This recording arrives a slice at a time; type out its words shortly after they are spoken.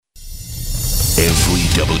Every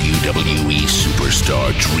WWE superstar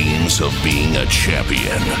dreams of being a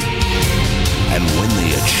champion. And when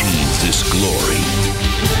they achieve this glory,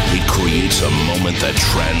 it creates a moment that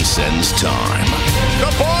transcends time. The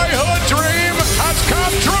boyhood dream has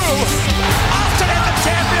come true. Austin is the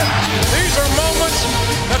champion. These are moments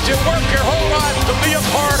that you work your whole life to be a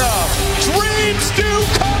part of. Dreams do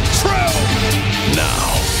come true. Now,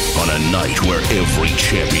 on a night where every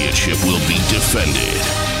championship will be defended,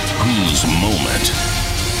 whose moment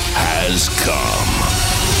has come?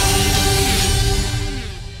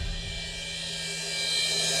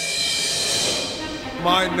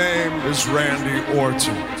 My name is Randy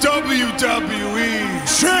Orton, WWE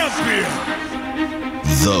Champion.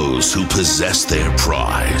 Those who possess their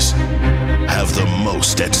prize have the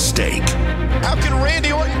most at stake. How can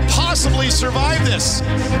Randy Orton possibly survive this?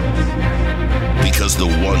 Because the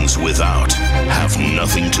ones without have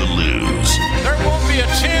nothing to lose. There won't be a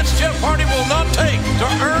chance Jeff Hardy will not take to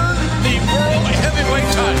earn the World Heavyweight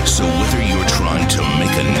title. So whether you're trying to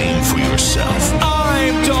make a name for yourself,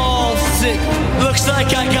 I'm Dolph Ziggler. Looks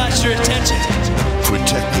like I got your attention.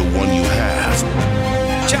 protect the one you have.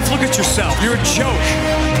 Jeff, look at yourself. You're a joke.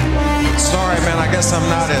 Sorry, man, I guess I'm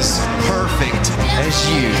not as perfect as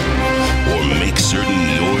you. Or make certain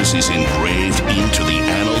yours is engraved into the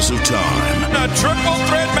annals of time. A triple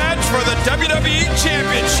threat match for the WWE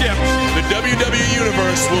Championship. The WWE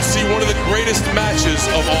Universe will see one of the greatest matches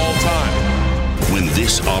of all time. When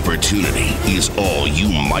this opportunity is all you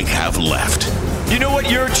might have left. You know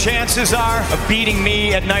what your chances are of beating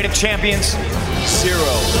me at Night of Champions? 0.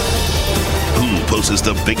 Who poses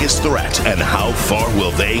the biggest threat and how far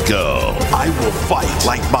will they go? I will fight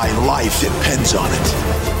like my life depends on it.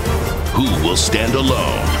 Who will stand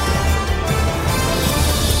alone?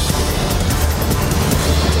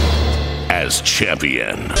 As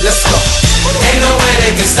champion. Let's go. Ain't no way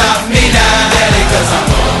they can stop me now, daddy, cause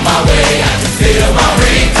I'm on my way. I can feel my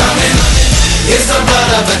ring coming. It's the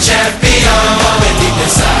blood of a champion, going deep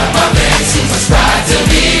inside my veins. Too much pride to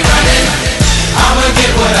be running. I'ma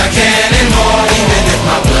get what I can and more, even if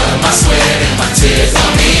my blood, my sweat, and my tears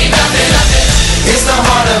don't mean nothing. It's the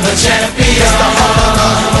heart of a champion. It's the heart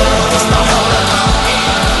of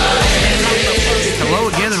Hello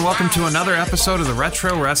again, and welcome to another episode of the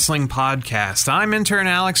Retro Wrestling Podcast. I'm intern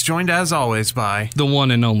Alex, joined as always by the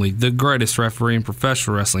one and only, the greatest referee in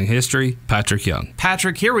professional wrestling history, Patrick Young.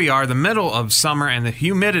 Patrick. Here we are, the middle of summer, and the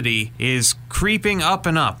humidity is creeping up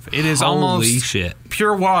and up. It is Holy almost shit.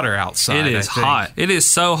 Pure water outside. It is hot. It is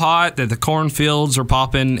so hot that the cornfields are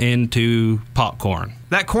popping into popcorn.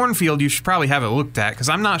 That cornfield, you should probably have it looked at, because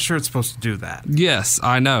I'm not sure it's supposed to do that. Yes,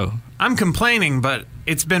 I know. I'm complaining, but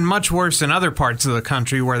it's been much worse in other parts of the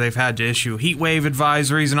country where they've had to issue heat wave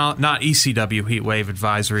advisories and all. Not ECW heat wave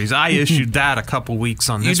advisories. I issued that a couple weeks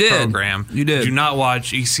on this program. You did. Do not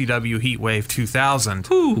watch ECW Heat Wave 2000.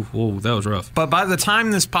 Ooh, that was rough. But by the time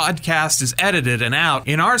this podcast is edited and out,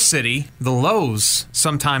 in our city, the lows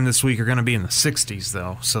sometime this week are going to be in the 60s,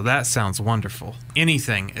 though. So that sounds wonderful.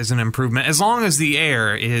 Anything is an improvement, as long as the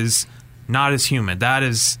air is not as humid. That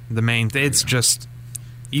is the main thing. It's just...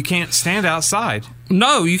 you can't stand outside.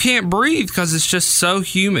 No, you can't breathe because it's just so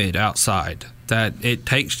humid outside that it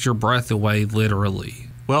takes your breath away, literally.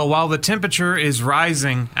 Well, while the temperature is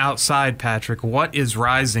rising outside, Patrick, what is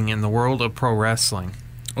rising in the world of pro wrestling?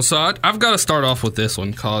 So I've got to start off with this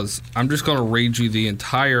one because I'm just going to read you the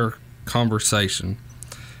entire conversation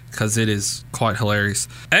because it is quite hilarious.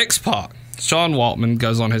 X-Pac, Sean Waltman,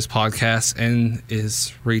 goes on his podcast and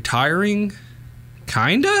is retiring,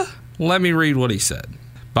 kinda? Let me read what he said.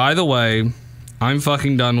 By the way, I'm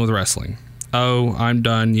fucking done with wrestling. Oh, I'm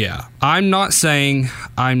done, yeah. I'm not saying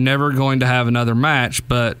I'm never going to have another match,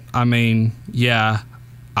 but, I mean, yeah,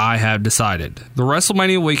 I have decided. The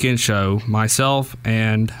WrestleMania weekend show, myself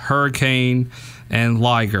and Hurricane and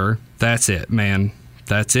Liger, that's it, man.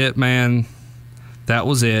 That's it, man. That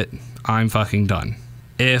was it. I'm fucking done.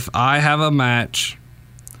 If I have a match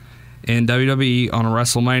in WWE on a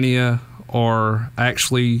WrestleMania, or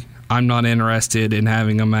actually... I'm not interested in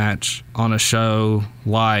having a match on a show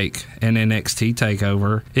like an NXT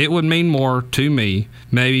TakeOver. It would mean more to me.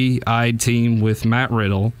 Maybe I'd team with Matt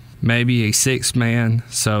Riddle, maybe a 6-man,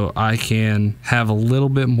 so I can have a little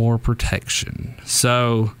bit more protection.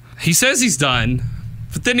 So he says he's done,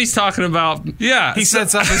 but then he's talking about, he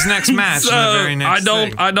sets up his next match in the very next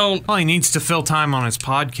thing. I don't. Well, he needs to fill time on his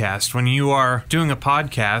podcast. When you are doing a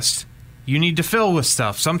podcast, you need to fill with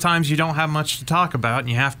stuff. Sometimes you don't have much to talk about and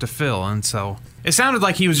you have to fill. And so it sounded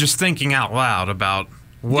like he was just thinking out loud about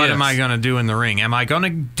what am I going to do in the ring? Am I going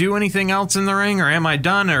to do anything else in the ring, or am I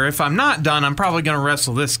done? Or if I'm not done, I'm probably going to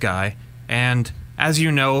wrestle this guy. And as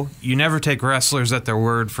you know, you never take wrestlers at their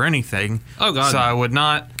word for anything. Oh, God. So I would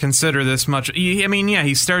not consider this much. I mean, yeah,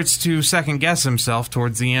 he starts to second-guess himself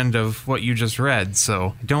towards the end of what you just read.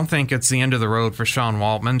 So I don't think it's the end of the road for Sean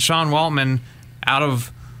Waltman. Sean Waltman, out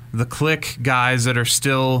of the Click guys that are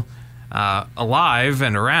still alive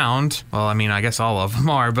and around, well, I mean, I guess all of them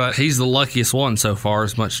are, but he's the luckiest one so far,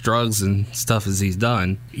 as much drugs and stuff as he's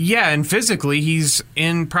done. Yeah, and physically, he's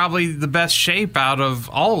in probably the best shape out of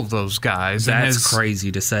all of those guys. That's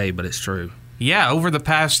crazy to say, but it's true. Yeah, over the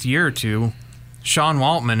past year or two, Sean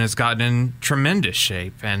Waltman has gotten in tremendous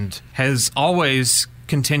shape and has always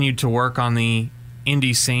continued to work on the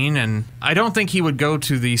indie scene, and I don't think he would go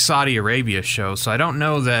to the Saudi Arabia show, so I don't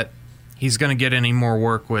know that he's going to get any more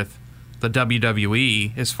work with the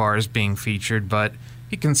WWE as far as being featured, but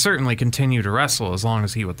he can certainly continue to wrestle as long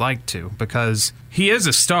as he would like to, because he is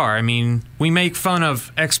a star. I mean, we make fun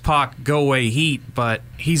of X-Pac Go Away Heat, but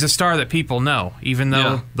he's a star that people know, even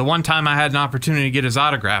though the one time I had an opportunity to get his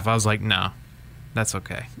autograph, I was like, no, that's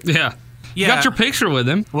okay. Yeah. You got your picture with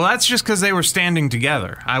him. Well, that's just because they were standing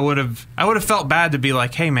together. I would have felt bad to be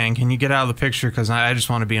like, hey, man, can you get out of the picture because I just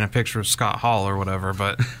want to be in a picture of Scott Hall or whatever.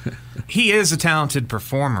 But he is a talented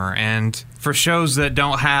performer, and for shows that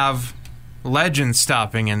don't have legends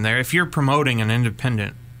stopping in there, if you're promoting an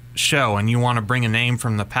independent show and you want to bring a name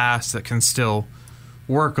from the past that can still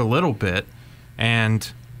work a little bit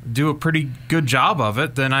and do a pretty good job of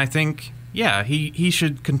it, then I think, yeah, he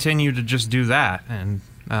should continue to just do that. And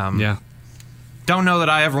don't know that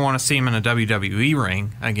I ever want to see him in a WWE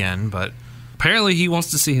ring again, but apparently he wants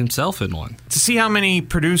to see himself in one. To see how many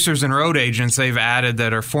producers and road agents they've added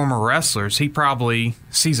that are former wrestlers, he probably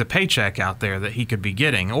sees a paycheck out there that he could be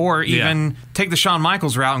getting. Or even take the Shawn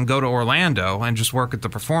Michaels route and go to Orlando and just work at the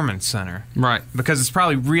Performance Center. Right. Because it's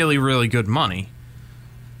probably really, really good money.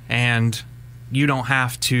 And you don't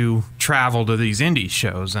have to travel to these indie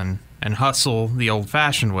shows and hustle the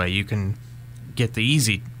old-fashioned way. You can get the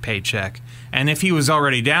easy paycheck. And if he was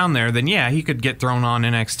already down there, then yeah, he could get thrown on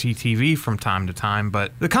NXT TV from time to time.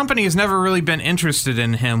 But the company has never really been interested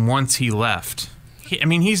in him once he left.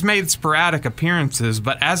 He's made sporadic appearances,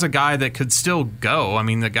 but as a guy that could still go,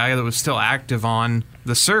 the guy that was still active on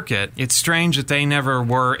the circuit, it's strange that they never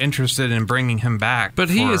were interested in bringing him back. But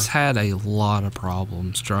he has had a lot of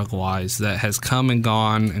problems drug-wise that has come and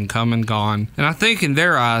gone and come and gone. And I think in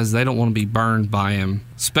their eyes, they don't want to be burned by him,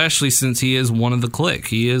 especially since he is one of the Clique.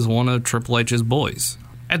 He is one of Triple H's boys.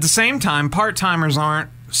 At the same time, part-timers aren't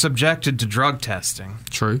subjected to drug testing.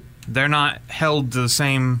 True. They're not held to the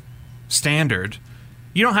same standard.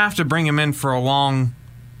 You don't have to bring him in for a long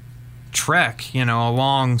trek, a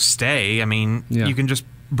long stay. You can just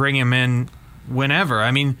bring him in whenever.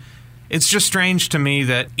 It's just strange to me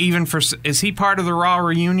that is he part of the Raw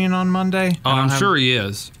reunion on Monday? I'm sure he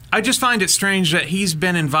is. I just find it strange that he's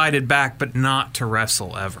been invited back, but not to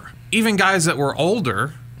wrestle ever. Even guys that were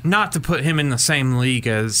older, not to put him in the same league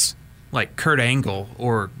as like Kurt Angle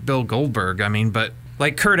or Bill Goldberg. But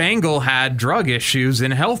like Kurt Angle had drug issues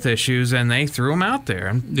and health issues, and they threw him out there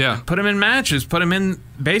and put him in matches, put him in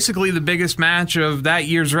basically the biggest match of that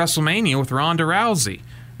year's WrestleMania with Ronda Rousey.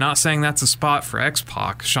 Not saying that's a spot for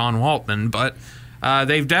X-Pac, Sean Waltman, but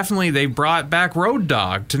they've brought back Road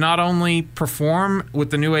Dogg to not only perform with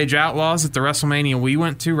the New Age Outlaws at the WrestleMania we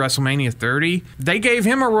went to, WrestleMania 30, they gave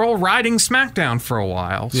him a role riding SmackDown for a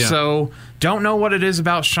while. Yeah. So don't know what it is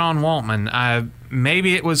about Sean Waltman.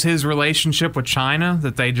 Maybe it was his relationship with China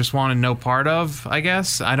that they just wanted no part of, I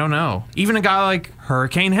guess. I don't know. Even a guy like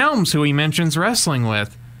Hurricane Helms, who he mentions wrestling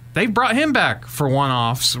with, they brought him back for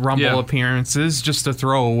one-offs, Rumble appearances, just a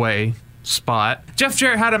throwaway spot. Jeff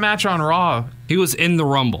Jarrett had a match on Raw. He was in the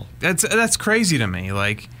Rumble. That's crazy to me.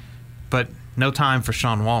 But no time for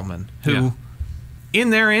Sean Waltman, who in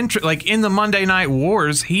their in the Monday Night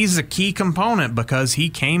Wars, he's a key component because he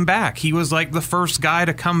came back. He was like the first guy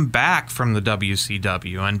to come back from the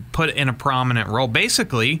WCW and put in a prominent role.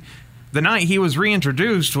 Basically, the night he was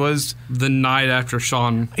reintroduced was the night after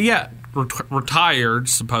Sean retired,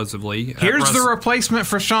 supposedly. Here's the replacement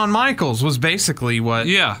for Shawn Michaels was basically what.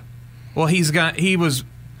 Yeah. Well, he was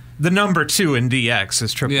the number 2 in DX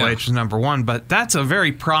as Triple H's number 1, but that's a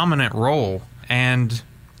very prominent role, and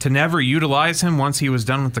to never utilize him once he was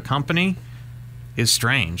done with the company is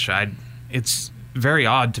strange. It's very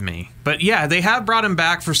odd to me. But yeah, they have brought him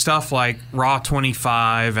back for stuff like Raw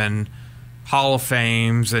 25 and Hall of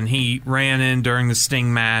Fames, and he ran in during the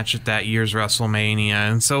Sting match at that year's WrestleMania,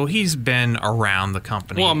 and so he's been around the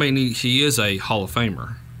company. Well, he is a Hall of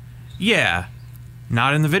Famer. Yeah.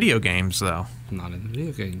 Not in the video games, though. Not in the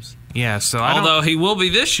video games. Yeah, so although he will be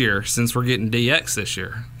this year since we're getting DX this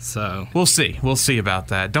year. So we'll see. We'll see about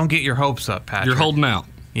that. Don't get your hopes up, Patrick. You're holding out.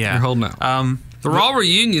 Yeah. You're holding out. The Raw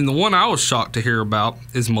reunion, the one I was shocked to hear about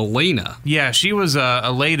is Melina. Yeah, she was a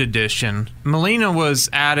late addition. Melina was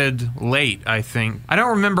added late, I think. I don't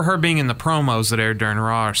remember her being in the promos that aired during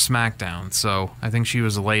Raw or SmackDown, so I think she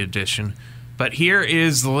was a late addition. But here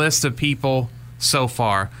is the list of people so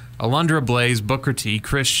far. Alundra Blaze, Booker T,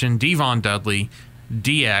 Christian, Devon Dudley,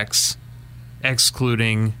 DX,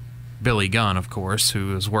 excluding Billy Gunn, of course,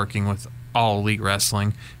 who is working with All Elite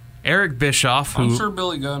Wrestling. Eric Bischoff, who... I'm sure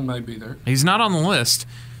Billy Gunn may be there. He's not on the list.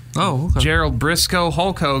 Oh, okay. Gerald Briscoe,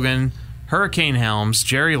 Hulk Hogan, Hurricane Helms,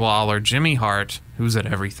 Jerry Lawler, Jimmy Hart, who's at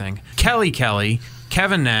everything, Kelly,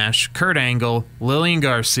 Kevin Nash, Kurt Angle, Lillian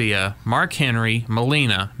Garcia, Mark Henry,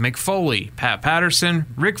 Melina, Mick Foley, Pat Patterson,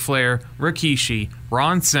 Ric Flair, Rikishi,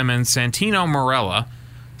 Ron Simmons, Santino Marella,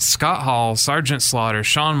 Scott Hall, Sergeant Slaughter,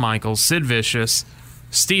 Shawn Michaels, Sid Vicious,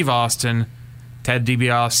 Steve Austin, Ted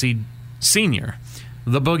DiBiase Sr.,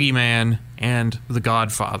 The Boogeyman, and The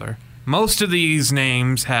Godfather. Most of these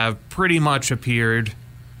names have pretty much appeared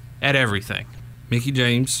at everything. Mickie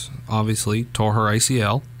James, obviously, tore her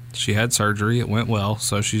ACL. She had surgery. It went well,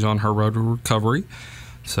 so she's on her road to recovery.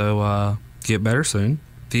 So get better soon.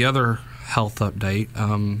 The other health update,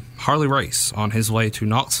 Harley Race on his way to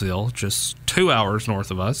Knoxville, just 2 hours north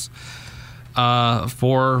of us,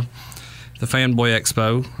 for the Fanboy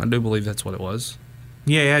Expo. I do believe that's what it was.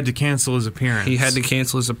 Yeah, he had to cancel his appearance. He had to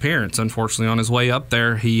cancel his appearance. Unfortunately, on his way up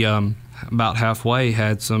there, he about halfway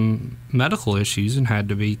had some medical issues and had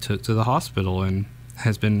to be took to the hospital and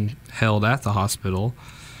has been held at the hospital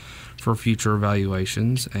for future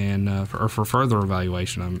evaluations and for further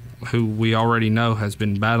evaluation. Who we already know has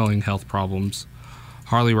been battling health problems.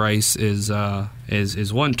 Harley Race is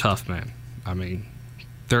one tough man. I mean,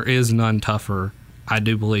 there is none tougher, I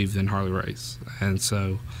do believe, than Harley Race, and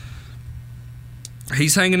so.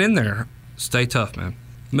 He's hanging in there. Stay tough, man.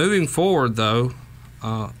 Moving forward, though,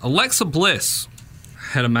 Alexa Bliss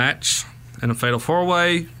had a match in a Fatal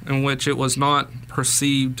 4-Way in which it was not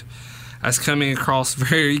perceived as coming across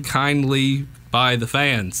very kindly by the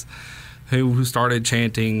fans who started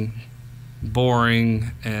chanting,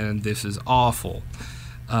 boring, and this is awful.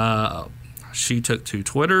 She took to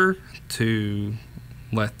Twitter to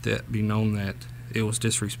let that be known that it was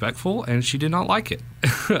disrespectful, and she did not like it.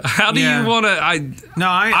 How do you want to...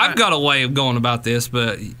 I've got a way of going about this,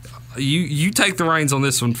 but you take the reins on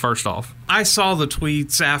this one first off. I saw the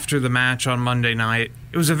tweets after the match on Monday night.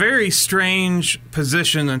 It was a very strange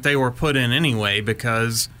position that they were put in anyway,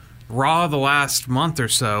 because Raw the last month or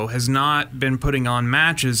so has not been putting on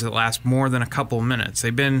matches that last more than a couple minutes.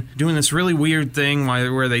 They've been doing this really weird thing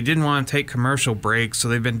where they didn't want to take commercial breaks, so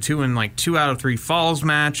they've been doing like 2 out of 3 falls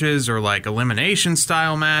matches or like elimination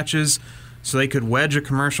style matches, so they could wedge a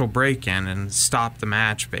commercial break in and stop the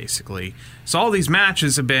match, basically. So all these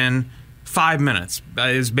matches have been 5 minutes,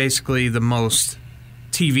 is basically the most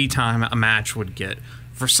TV time a match would get.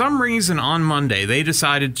 For some reason on Monday, they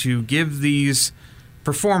decided to give these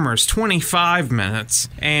performers 25 minutes,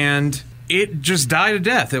 and it just died a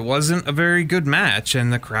death. It wasn't a very good match,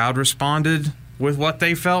 and the crowd responded with what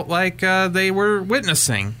they felt like they were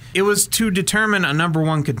witnessing. It was to determine a number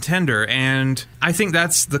one contender, and I think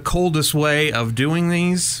that's the coldest way of doing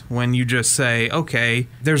these, when you just say, okay,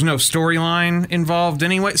 there's no storyline involved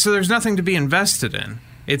anyway, so there's nothing to be invested in.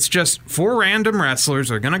 It's just 4 random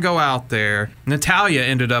wrestlers are going to go out there. Natalya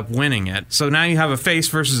ended up winning it. So now you have a face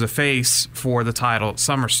versus a face for the title at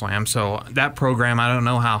SummerSlam. So that program, I don't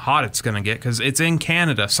know how hot it's going to get because it's in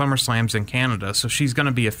Canada. SummerSlam's in Canada. So she's going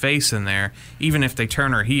to be a face in there. Even if they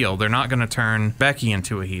turn her heel, they're not going to turn Becky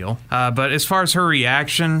into a heel. But as far as her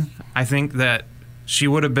reaction, I think that she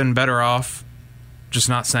would have been better off just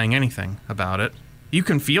not saying anything about it. You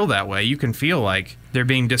can feel that way. You can feel like they're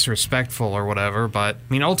being disrespectful or whatever, but I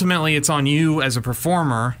mean, ultimately it's on you as a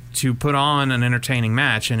performer to put on an entertaining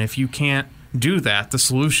match, and if you can't do that, the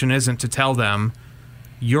solution isn't to tell them,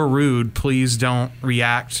 you're rude, please don't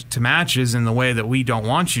react to matches in the way that we don't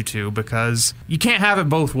want you to, because you can't have it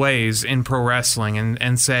both ways in pro wrestling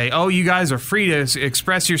and say, oh, you guys are free to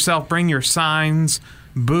express yourself, bring your signs,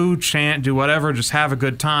 boo, chant, do whatever, just have a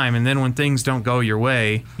good time, and then when things don't go your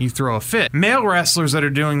way, you throw a fit. Male wrestlers that are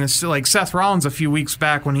doing this, like Seth Rollins a few weeks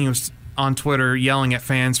back when he was on Twitter yelling at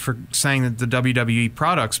fans for saying that the WWE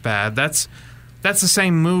product's bad, that's the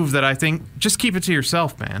same move that I think, just keep it to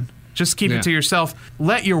yourself, man. Just keep it to yourself.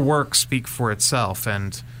 Let your work speak for itself,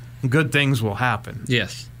 and good things will happen.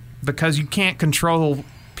 Yes. Because you can't control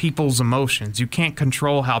people's emotions. You can't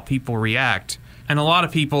control how people react. And a lot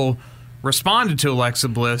of people responded to Alexa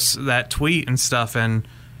Bliss, that tweet and stuff, and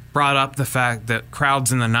brought up the fact that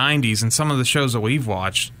crowds in the 90s and some of the shows that we've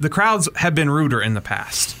watched, the crowds have been ruder in the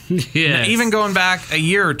past. Yes. Even going back a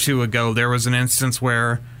year or two ago, there was an instance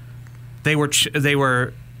where they were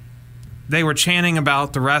chanting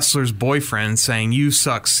about the wrestler's boyfriend, saying "You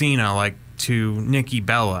suck, Cena," like to Nikki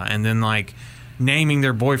Bella, and then like naming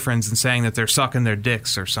their boyfriends and saying that they're sucking their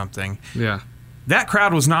dicks or something. Yeah. That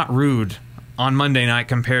crowd was not rude on Monday night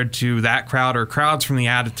compared to that crowd or crowds from the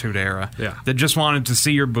Attitude Era that just wanted to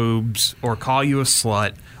see your boobs or call you a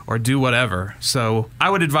slut or do whatever. So I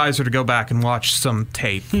would advise her to go back and watch some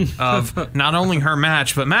tape of not only her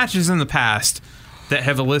match, but matches in the past that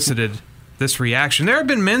have elicited this reaction. There have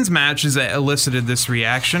been men's matches that elicited this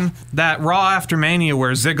reaction. That Raw after Mania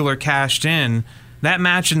where Ziggler cashed in, that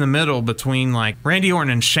match in the middle between like Randy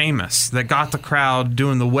Orton and Sheamus that got the crowd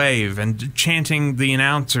doing the wave and chanting the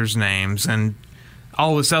announcers' names and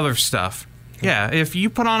all this other stuff. Yeah, if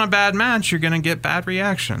you put on a bad match, you're going to get bad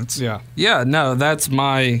reactions. Yeah, no, that's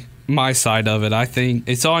my side of it. I think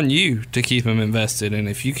it's on you to keep them invested, and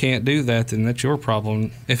if you can't do that, then that's your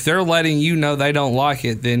problem. If they're letting you know they don't like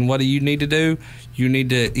it, then what do you need to do? You need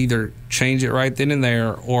to either change it right then and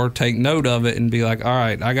there or take note of it and be like, all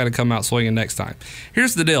right, I got to come out swinging next time.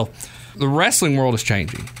 Here's the deal. The wrestling world is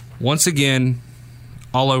changing. Once again,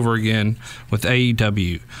 all over again with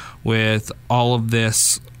AEW, with all of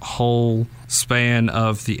this whole span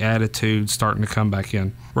of the Attitude starting to come back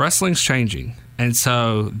in. Wrestling's changing. And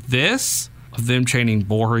so this, of them chanting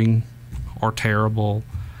boring or terrible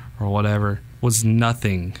or whatever, was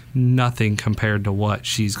nothing compared to what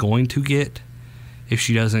she's going to get if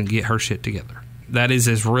she doesn't get her shit together. That is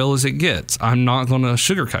as real as it gets. I'm not going to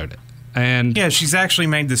sugarcoat it. And yeah, she's actually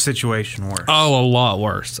made the situation worse. Oh, a lot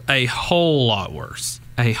worse. A whole lot worse.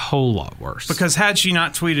 A whole lot worse. Because had she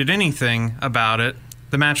not tweeted anything about it,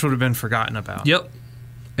 the match would have been forgotten about. Yep.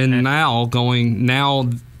 And now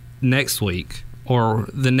next week or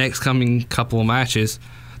the next coming couple of matches,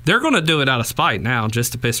 they're going to do it out of spite now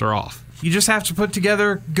just to piss her off. You just have to put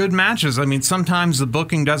together good matches. I mean, sometimes the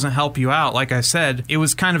booking doesn't help you out. Like I said, it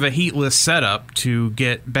was kind of a heatless setup to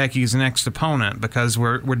get Becky's next opponent because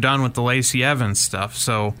we're done with the Lacey Evans stuff.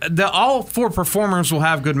 So all four performers will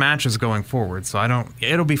have good matches going forward. So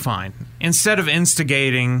it'll be fine. Instead of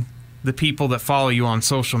instigating the people that follow you on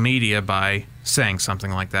social media by saying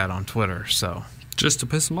something like that on Twitter. So just to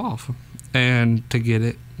piss them off and to get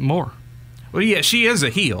it more. Well, yeah, she is a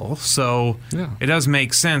heel, so it does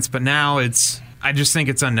make sense. But now I just think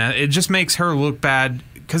it's it just makes her look bad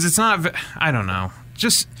because it's not. I don't know.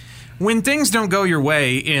 Just when things don't go your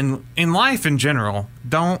way in life in general,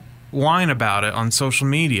 don't whine about it on social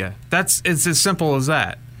media. It's as simple as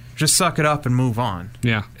that. Just suck it up and move on.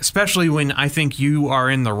 Yeah. Especially when I think you are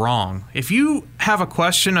in the wrong. If you have a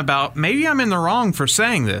question about maybe I'm in the wrong for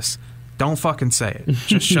saying this, don't fucking say it.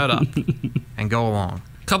 Just shut up and go along.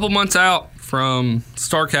 Couple months out from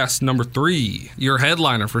StarCast number 3, your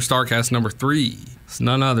headliner for StarCast number 3 is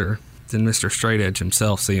none other than Mr. Straight Edge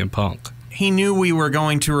himself, CM Punk. He knew we were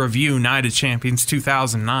going to review Night of Champions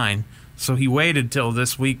 2009, so he waited till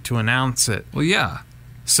this week to announce it. Well, yeah.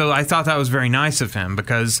 So I thought that was very nice of him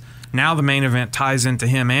because now the main event ties into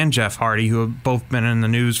him and Jeff Hardy, who have both been in the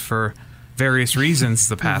news for various reasons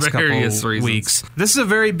the past couple weeks. This is a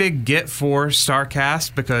very big get for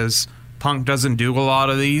StarCast because Punk doesn't do a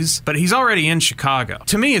lot of these, but he's already in Chicago.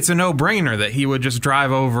 To me, it's a no-brainer that he would just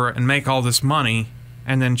drive over and make all this money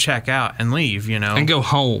and then check out and leave, you know? And go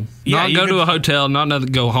home. Yeah, not go to a hotel,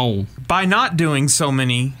 go home. By not doing so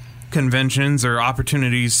many conventions or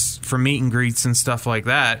opportunities for meet and greets and stuff like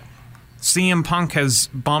that, CM Punk has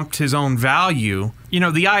bumped his own value. You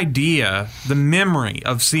know, the idea, the memory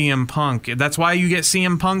of CM Punk, that's why you get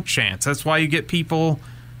CM Punk chants. That's why you get people...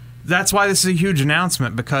 That's why this is a huge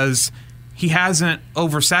announcement, because he hasn't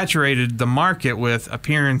oversaturated the market with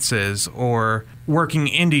appearances or working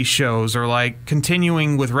indie shows or like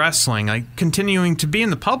continuing with wrestling, like continuing to be in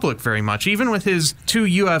the public very much. Even with his 2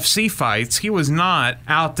 UFC fights, he was not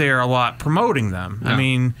out there a lot promoting them. No. I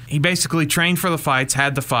mean, he basically trained for the fights,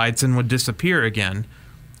 had the fights, and would disappear again.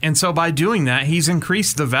 And so by doing that, he's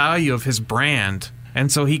increased the value of his brand.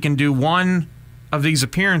 And so he can do one of these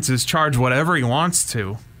appearances, charge whatever he wants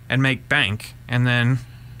to, and make bank, and then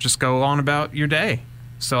just go on about your day.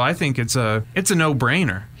 So I think it's a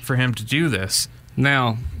no-brainer for him to do this.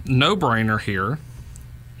 Now, no-brainer here,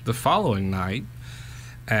 the following night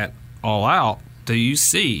at All Out, do you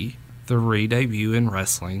see the re-debut in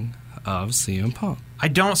wrestling of CM Punk? I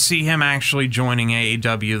don't see him actually joining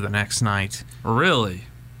AEW the next night. Really?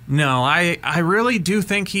 No, I really do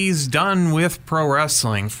think he's done with pro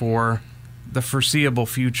wrestling for the foreseeable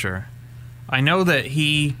future. I know that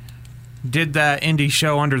he did that indie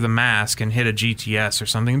show Under the Mask and hit a GTS or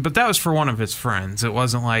something, but that was for one of his friends. It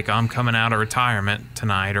wasn't like I'm coming out of retirement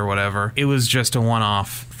tonight or whatever. It was just a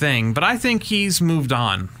one-off thing, but I think he's moved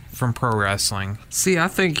on from pro wrestling. See, I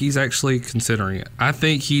think he's actually considering it. I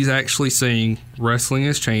think he's actually seeing wrestling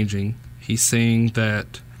is changing. He's seeing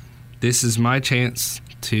that this is my chance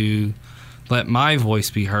to let my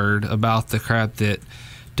voice be heard about the crap that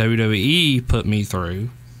WWE put me through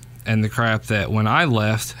and the crap that when I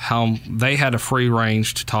left, how they had a free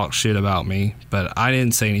range to talk shit about me, but I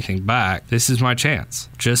didn't say anything back. This is my chance.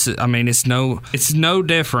 It's no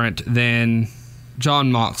different than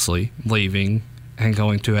Jon Moxley leaving and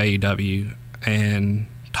going to AEW and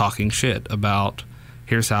talking shit about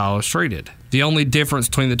here's how I was treated. The only difference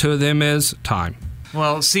between the two of them is time.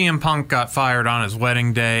 Well, CM Punk got fired on his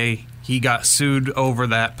wedding day. He got sued over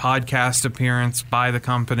that podcast appearance by the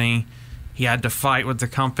company. He had to fight with the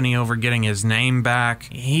company over getting his name back.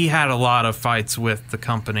 He had a lot of fights with the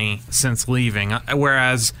company since leaving,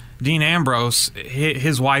 whereas Dean Ambrose,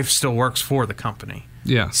 his wife still works for the company.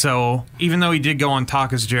 Yeah. So even though he did go on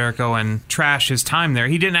Talk is Jericho and trash his time there,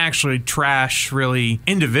 he didn't actually trash really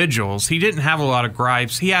individuals. He didn't have a lot of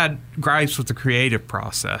gripes. He had gripes with the creative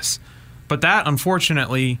process. But that,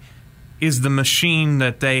 unfortunately, is the machine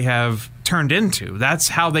that they have turned into. That's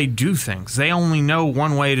how they do things. They only know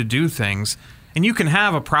one way to do things. And you can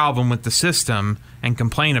have a problem with the system and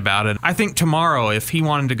complain about it. I think tomorrow, if he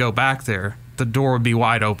wanted to go back there, the door would be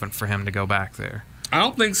wide open for him to go back there. I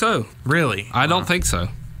don't think so. Really? I don't think so.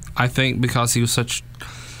 I think because he was such,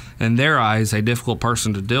 in their eyes, a difficult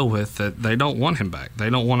person to deal with, that they don't want him back. They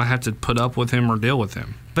don't want to have to put up with him or deal with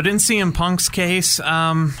him. But in CM Punk's case,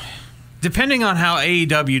 depending on how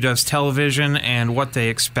AEW does television and what they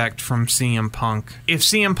expect from CM Punk, if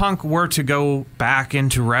CM Punk were to go back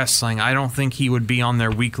into wrestling, I don't think he would be on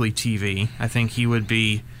their weekly TV. I think he would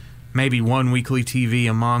be maybe one weekly TV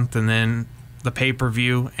a month and then the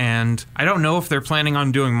pay-per-view. And I don't know if they're planning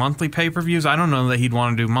on doing monthly pay-per-views. I don't know that he'd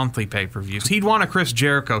want to do monthly pay-per-views. He'd want a Chris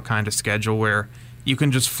Jericho kind of schedule where you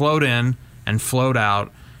can just float in and float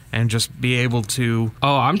out and just be able to...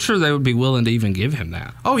 Oh, I'm sure they would be willing to even give him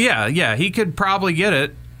that. Oh, yeah, he could probably get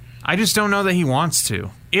it. I just don't know that he wants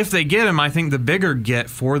to. If they get him, I think the bigger get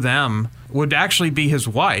for them would actually be his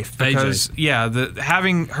wife. Because,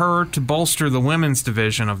 having her to bolster the women's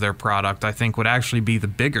division of their product, I think, would actually be the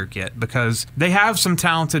bigger get. Because they have some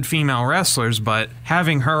talented female wrestlers, but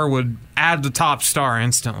having her would add the top star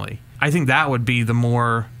instantly. I think that would be the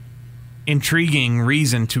more intriguing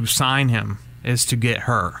reason to sign him, is to get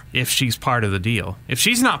her, if she's part of the deal. If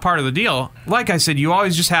she's not part of the deal, like I said, you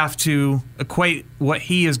always just have to equate what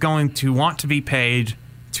he is going to want to be paid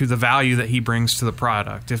to the value that he brings to the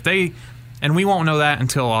product. And we won't know that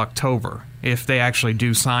until October, if they actually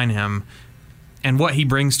do sign him, and what he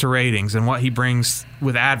brings to ratings, and what he brings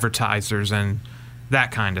with advertisers, and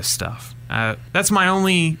that kind of stuff. That's my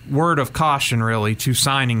only word of caution, really, to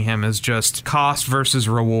signing him, is just cost versus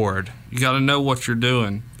reward. You got to know what you're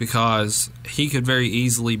doing, because he could very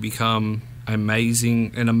easily become an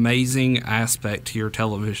amazing aspect to your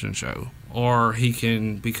television show, or he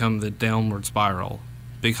can become the downward spiral,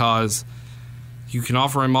 because you can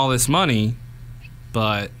offer him all this money,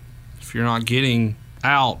 but if you're not getting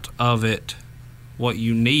out of it what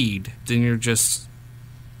you need, then you're just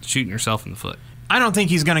shooting yourself in the foot. I don't think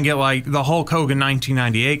he's going to get like the Hulk Hogan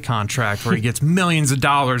 1998 contract where he gets millions of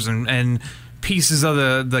dollars and pieces of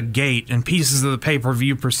the gate and pieces of the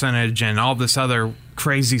pay-per-view percentage and all this other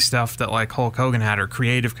crazy stuff that like Hulk Hogan had, or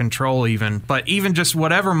creative control even. But even just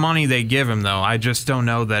whatever money they give him, though, I just don't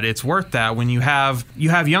know that it's worth that when you have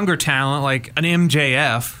younger talent like an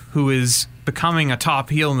MJF who is becoming a top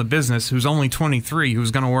heel in the business, who's only 23,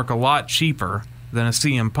 who's going to work a lot cheaper than a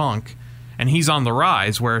CM Punk, and he's on the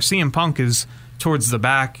rise, where CM Punk is towards the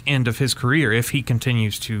back end of his career if he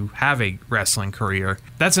continues to have a wrestling career.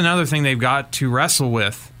 That's another thing they've got to wrestle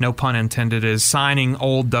with, no pun intended, is signing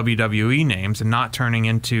old WWE names and not turning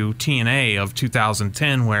into TNA of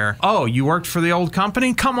 2010 where, oh, you worked for the old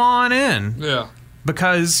company? Come on in. Yeah.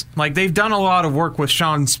 Because, like, they've done a lot of work with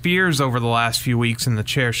Shawn Spears over the last few weeks in the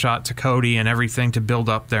chair shot to Cody and everything to build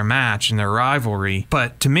up their match and their rivalry.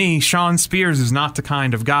 But to me, Shawn Spears is not the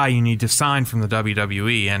kind of guy you need to sign from the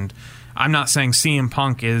WWE. And I'm not saying CM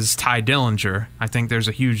Punk is Ty Dillinger. I think there's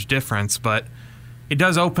a huge difference, but it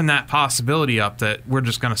does open that possibility up that we're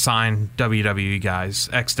just going to sign WWE guys,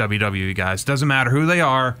 ex-WWE guys. Doesn't matter who they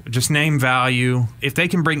are, just name value. If they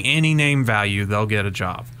can bring any name value, they'll get a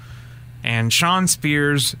job. And Shawn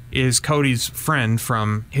Spears is Cody's friend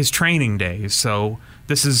from his training days, so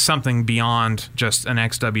this is something beyond just an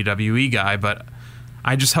ex-WWE guy, but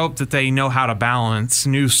I just hope that they know how to balance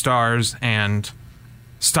new stars and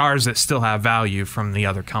stars that still have value from the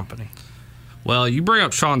other company. Well, you bring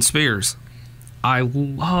up Shawn Spears. I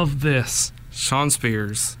love this. Shawn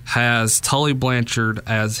Spears has Tully Blanchard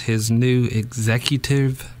as his new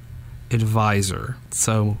executive advisor.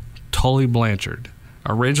 So, Tully Blanchard,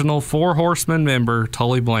 original Four Horsemen member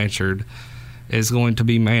Tully Blanchard, is going to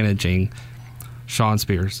be managing Shawn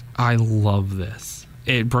Spears. I love this.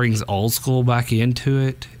 It brings old school back into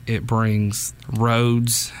it. It brings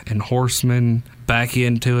Rhodes and Horsemen back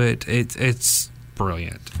into it. It's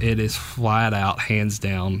brilliant. It is flat out, hands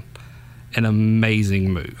down, an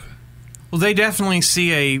amazing move. Well, they definitely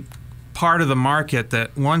see a part of the market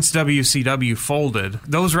that once WCW folded,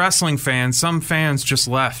 those wrestling fans, some fans just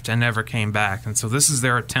left and never came back. And so this is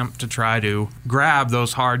their attempt to try to grab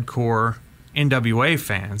those hardcore NWA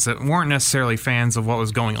fans that weren't necessarily fans of what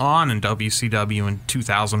was going on in WCW in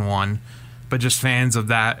 2001, but just fans of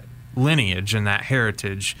that lineage and that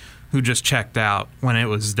heritage who just checked out when it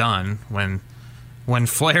was done. When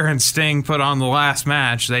Flair and Sting put on the last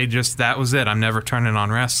match, that was it. I'm never turning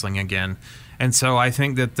on wrestling again. And so I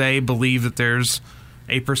think that they believe that there's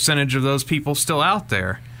a percentage of those people still out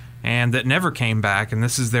there and that never came back, and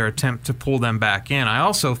this is their attempt to pull them back in. I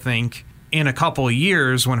also think in a couple of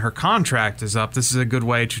years, when her contract is up, this is a good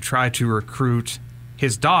way to try to recruit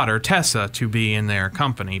his daughter, Tessa, to be in their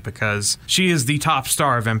company because she is the top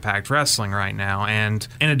star of Impact Wrestling right now. And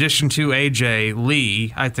in addition to AJ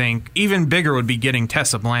Lee, I think even bigger would be getting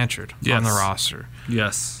Tessa Blanchard on the roster.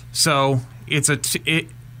 Yes. So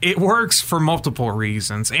it works for multiple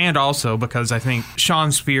reasons, and also because I think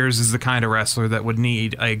Shawn Spears is the kind of wrestler that would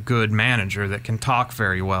need a good manager that can talk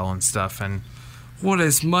very well and stuff. And what,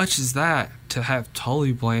 as much as that, to have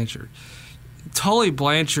Tully Blanchard. Tully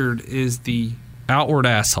Blanchard is the outward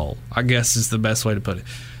asshole, I guess is the best way to put it,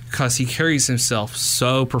 because he carries himself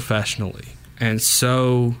so professionally and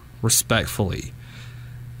so respectfully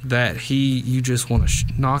that you just want to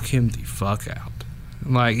knock him the fuck out.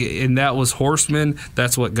 And that was Horseman.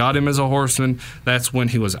 That's what got him as a Horseman. That's when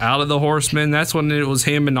he was out of the Horseman. That's when it was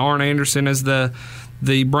him and Arn Anderson as the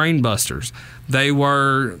Brainbusters. They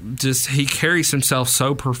were just, he carries himself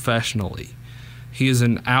so professionally. He is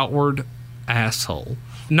an outward asshole.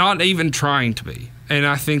 Not even trying to be. And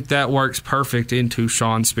I think that works perfect into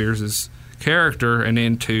Shawn Spears' character and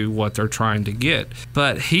into what they're trying to get.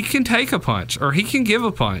 But he can take a punch, or he can give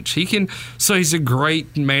a punch. So he's a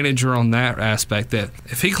great manager on that aspect, that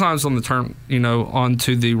if he climbs on the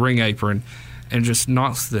onto the ring apron and just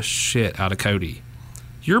knocks the shit out of Cody,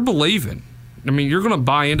 you're believing. I mean, you're going to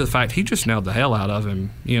buy into the fact he just nailed the hell out of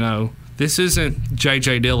him. This isn't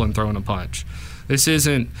J.J. Dillon throwing a punch. This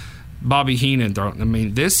isn't Bobby Heenan throwing. I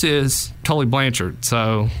mean, this is Tully Blanchard.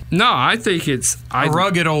 So, no, I think it's a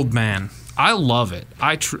rugged old man. I love it.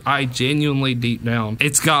 I genuinely, deep down,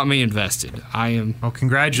 it's got me invested. I am. Well,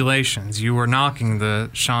 congratulations. You were knocking the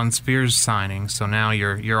Shawn Spears signing, so now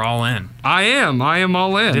you're all in. I am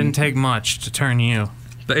all in. It didn't take much to turn you.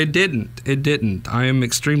 It didn't. I am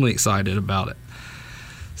extremely excited about it.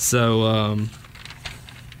 So,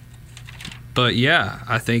 but yeah,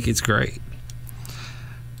 I think it's great.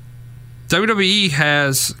 WWE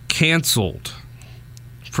has canceled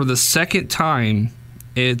for the second time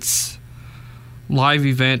its live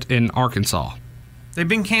event in Arkansas. They've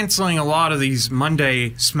been canceling a lot of these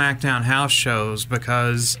Monday SmackDown house shows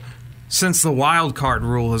because since the wild card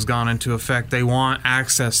rule has gone into effect, they want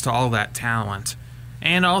access to all that talent.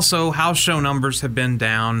 And also, house show numbers have been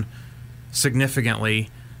down significantly.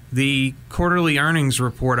 The quarterly earnings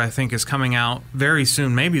report, I think, is coming out very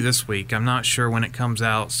soon, maybe this week. I'm not sure when it comes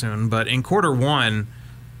out soon. But in quarter one,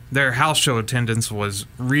 their house show attendance was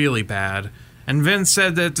really bad. And Vince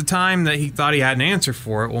said that at the time that he thought he had an answer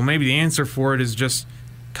for it. Well, maybe the answer for it is just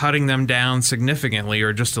cutting them down significantly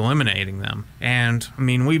or just eliminating them. And, I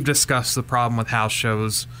mean, we've discussed the problem with house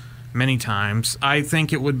shows many times. I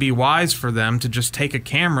think it would be wise for them to just take a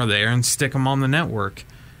camera there and stick them on the network.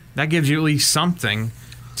 That gives you at least something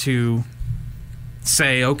to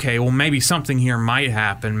say, okay, well, maybe something here might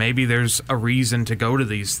happen. Maybe there's a reason to go to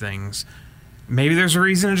these things. Maybe there's a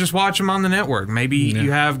reason to just watch them on the network. Maybe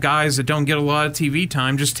you have guys that don't get a lot of TV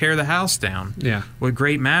time just tear the house down with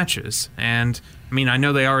great matches. And, I mean, I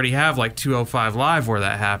know they already have like 205 Live where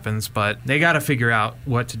that happens, but they got to figure out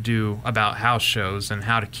what to do about house shows and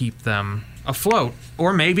how to keep them afloat.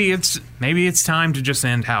 Or maybe it's time to just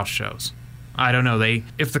end house shows. I don't know.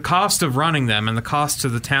 If the cost of running them and the cost to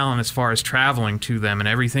the talent as far as traveling to them and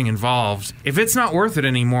everything involved, if it's not worth it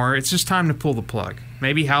anymore, it's just time to pull the plug.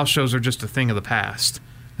 Maybe house shows are just a thing of the past,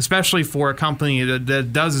 especially for a company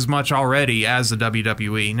that does as much already as the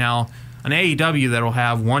WWE. Now, an AEW that'll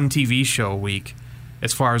have one TV show a week,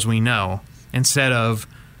 as far as we know, instead of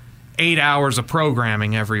 8 hours of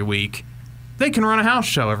programming every week. They can run a house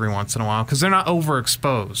show every once in a while because they're not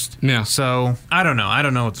overexposed. Yeah. So, I don't know. I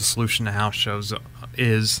don't know what the solution to house shows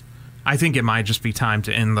is. I think it might just be time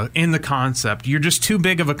to end the concept. You're just too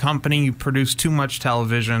big of a company. You produce too much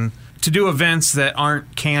television to do events that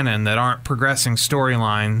aren't canon, that aren't progressing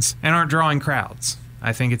storylines, and aren't drawing crowds.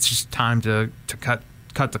 I think it's just time to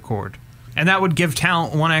cut the cord. And that would give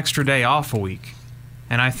talent one extra day off a week.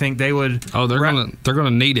 And I think they would... Oh, they're gonna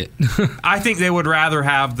need it. I think they would rather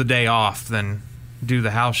have the day off than do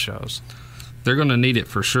the house shows. They're going to need it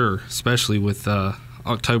for sure, especially with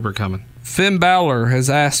October coming. Finn Balor has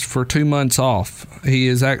asked for 2 months off. He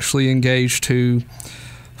is actually engaged to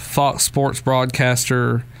Fox Sports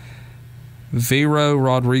broadcaster Vero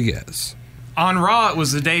Rodriguez. On Raw, it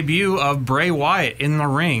was the debut of Bray Wyatt in the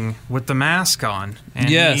ring with the mask on. And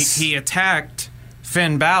yes. He attacked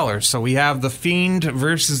Finn Balor. So we have the Fiend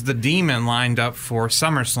versus the Demon lined up for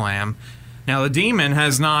SummerSlam. Now, the Demon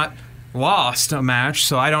has not lost a match,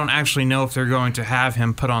 so I don't actually know if they're going to have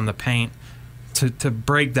him put on the paint to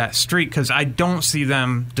break that streak, because I don't see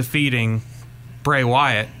them defeating Bray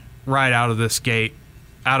Wyatt right out of this gate,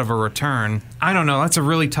 out of a return. I don't know. That's a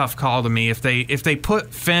really tough call to me. If they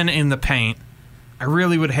put Finn in the paint, I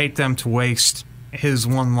really would hate them to waste his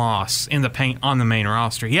one loss in the paint on the main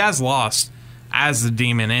roster. He has lost as the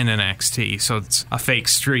Demon in NXT, so it's a fake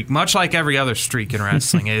streak. Much like every other streak in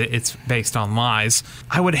wrestling, it's based on lies.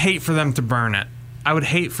 I would hate for them to burn it. I would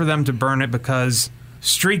hate for them to burn it because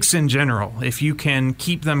streaks in general, if you can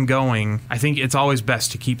keep them going, I think it's always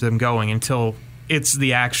best to keep them going until it's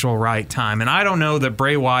the actual right time. And I don't know that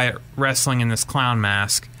Bray Wyatt wrestling in this clown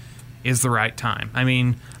mask is the right time. I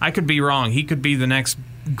mean, I could be wrong. He could be the next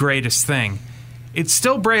greatest thing. It's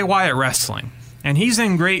still Bray Wyatt wrestling. And he's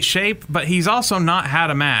in great shape, but he's also not had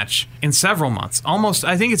a match in several months. Almost,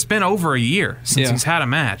 I think it's been over a year since he's had a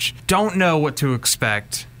match. Don't know what to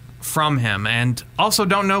expect from him, and also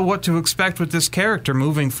don't know what to expect with this character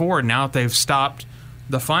moving forward now that they've stopped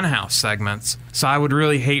the Funhouse segments. So I would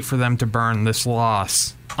really hate for them to burn this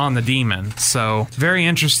loss on the Demon. So very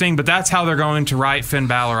interesting, but that's how they're going to write Finn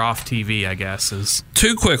Balor off TV, I guess. Is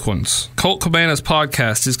 2 quick ones. Colt Cabana's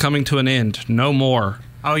podcast is coming to an end. No more.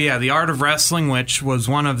 Oh, yeah, The Art of Wrestling, which was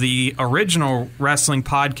one of the original wrestling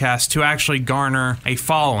podcasts to actually garner a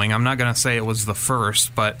following. I'm not going to say it was the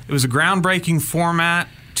first, but it was a groundbreaking format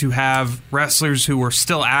to have wrestlers who were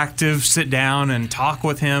still active sit down and talk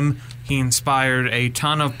with him. He inspired a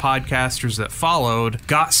ton of podcasters that followed.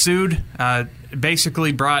 Got sued,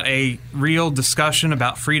 basically brought a real discussion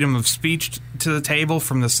about freedom of speech to the table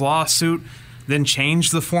from this lawsuit. Then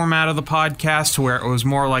changed the format of the podcast to where it was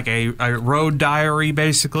more like a road diary,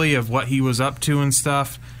 basically, of what he was up to and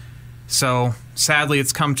stuff. So, sadly,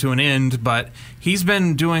 it's come to an end, but he's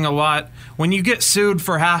been doing a lot. When you get sued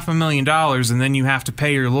for $500,000 and then you have to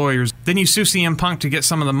pay your lawyers, then you sue CM Punk to get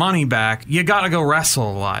some of the money back, you gotta go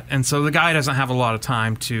wrestle a lot. And so the guy doesn't have a lot of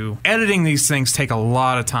time to... Editing these things take a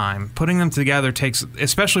lot of time. Putting them together takes...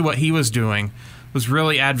 Especially what he was doing was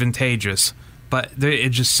really advantageous. But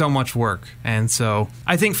it's just so much work. And so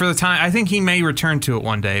I think for the time, I think he may return to it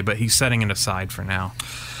one day, but he's setting it aside for now.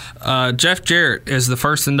 Jeff Jarrett is the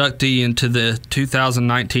first inductee into the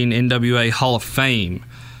 2019 NWA Hall of Fame.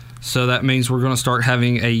 So that means we're going to start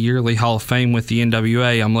having a yearly Hall of Fame with the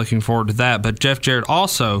NWA. I'm looking forward to that. But Jeff Jarrett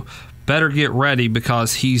also better get ready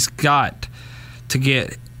because he's got to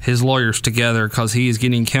get his lawyers together because he is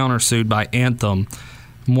getting countersued by Anthem.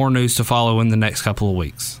 More news to follow in the next couple of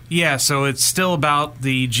weeks. Yeah, so it's still about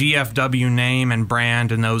the GFW name and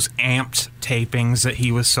brand and those amped tapings that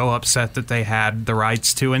he was so upset that they had the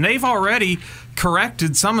rights to. And they've already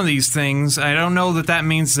corrected some of these things. I don't know that that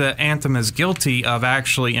means that Anthem is guilty of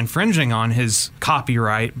actually infringing on his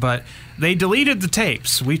copyright, but they deleted the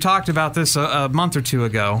tapes. We talked about this a month or two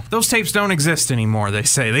ago. Those tapes don't exist anymore, they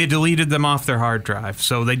say. They deleted them off their hard drive,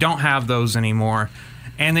 so they don't have those anymore.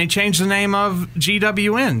 And they changed the name of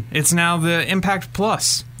GWN. It's now the Impact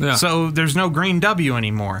Plus. Yeah. So there's no green W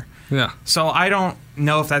anymore. Yeah. So I don't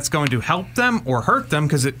know if that's going to help them or hurt them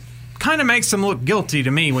because it kind of makes them look guilty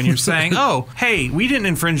to me when you're saying, oh, hey, we didn't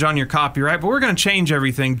infringe on your copyright, but we're going to change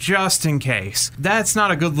everything just in case. That's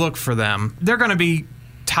not a good look for them. They're going to be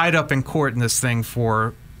tied up in court in this thing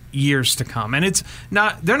for years to come. And it's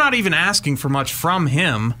not, they're not even asking for much from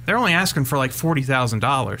him. They're only asking for like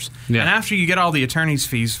 $40,000. Yeah. And after you get all the attorney's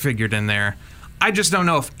fees figured in there, I just don't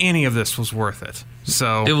know if any of this was worth it.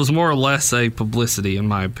 So it was more or less a publicity, in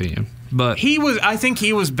my opinion. But I think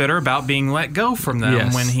he was bitter about being let go from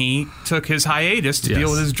them when he took his hiatus to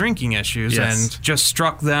deal with his drinking issues and just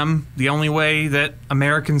struck them the only way that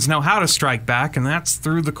Americans know how to strike back, and that's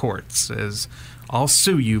through the courts. Is I'll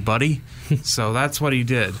sue you, buddy. So that's what he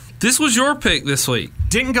did. This was your pick this week.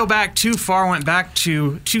 Didn't go back too far, went back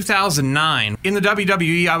to 2009. In the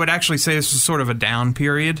WWE, I would actually say this was sort of a down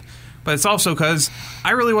period, but it's also because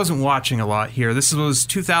I really wasn't watching a lot here. This was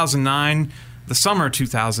 2009, the summer of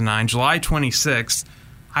 2009, July 26th.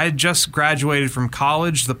 I had just graduated from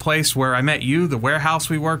college. The place where I met you, the warehouse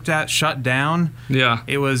we worked at, shut down. Yeah.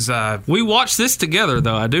 It was... we watched this together,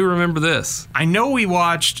 though. I do remember this. I know we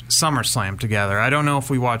watched SummerSlam together. I don't know if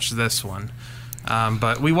we watched this one.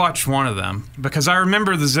 But we watched one of them because I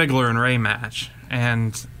remember the Ziggler and Ray match.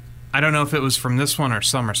 And I don't know if it was from this one or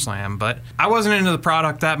SummerSlam, but I wasn't into the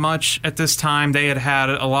product that much at this time. They had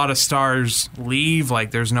a lot of stars leave.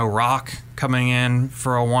 Like, there's no Rock coming in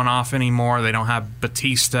for a one-off anymore. They don't have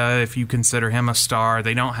Batista, if you consider him a star.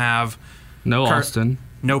 They don't have... Austin.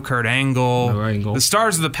 No Kurt Angle. No Angle. The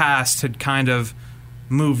stars of the past had kind of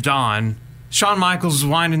moved on. Shawn Michaels was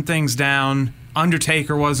winding things down.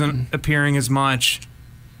 Undertaker wasn't appearing as much.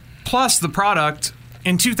 Plus, the product,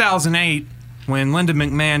 in 2008, when Linda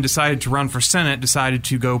McMahon decided to run for Senate, decided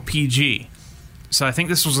to go PG. So I think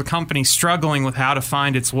this was a company struggling with how to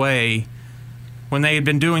find its way when they had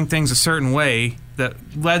been doing things a certain way that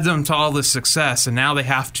led them to all this success, and now they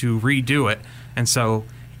have to redo it. And so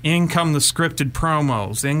in come the scripted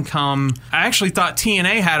promos. I actually thought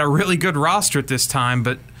TNA had a really good roster at this time,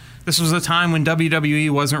 but this was a time when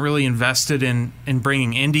WWE wasn't really invested in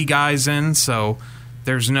bringing indie guys in, so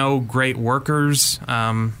there's no great workers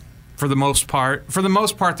for the most part. For the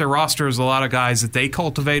most part, their roster is a lot of guys that they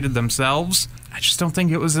cultivated themselves. I just don't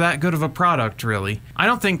think it was that good of a product, really. I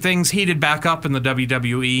don't think things heated back up in the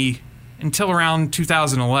WWE until around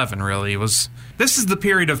 2011, really. This is the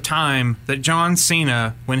period of time that John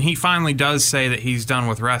Cena, when he finally does say that he's done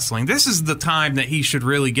with wrestling, this is the time that he should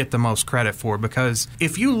really get the most credit for, because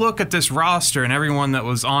if you look at this roster and everyone that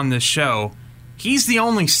was on this show, he's the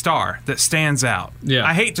only star that stands out. Yeah.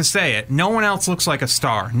 I hate to say it. No one else looks like a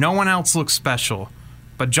star. No one else looks special.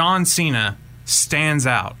 But John Cena stands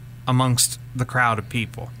out amongst the crowd of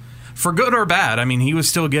people. For good or bad, I mean, he was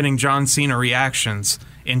still getting John Cena reactions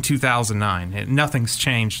in 2009. Nothing's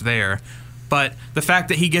changed there. But the fact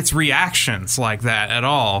that he gets reactions like that at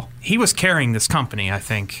all, he was carrying this company, I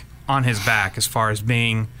think, on his back as far as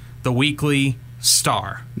being the weekly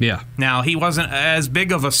star. Yeah. Now, he wasn't as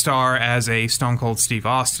big of a star as a Stone Cold Steve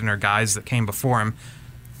Austin or guys that came before him.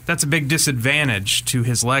 That's a big disadvantage to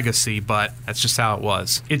his legacy, but that's just how it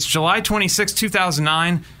was. It's July 26,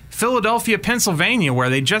 2009, Philadelphia, Pennsylvania, where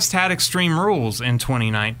they just had Extreme Rules in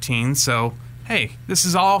 2019. So, hey, this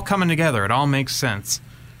is all coming together. It all makes sense.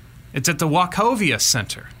 It's at the Wachovia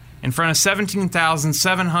Center in front of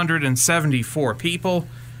 17,774 people.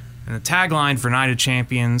 And the tagline for Night of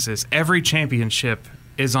Champions is every championship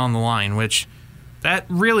is on the line, which that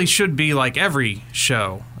really should be like every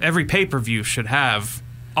show. Every pay-per-view should have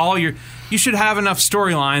you should have enough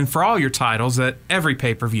storyline for all your titles that every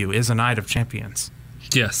pay-per-view is a Night of Champions.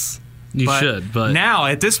 Yes, you should. But now,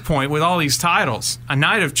 at this point, with all these titles, a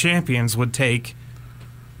Night of Champions would take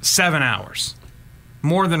 7 hours.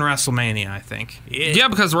 More than WrestleMania, I think. Yeah,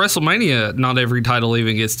 because WrestleMania, not every title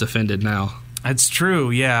even gets defended now. That's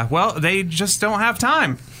true, yeah. Well, they just don't have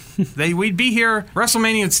time. We'd be here.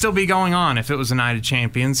 WrestleMania would still be going on if it was a Night of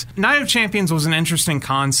Champions. Night of Champions was an interesting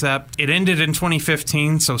concept. It ended in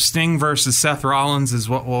 2015, so Sting versus Seth Rollins is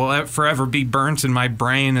what will forever be burnt in my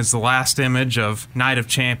brain as the last image of Night of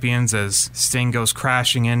Champions as Sting goes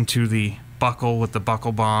crashing into the buckle with the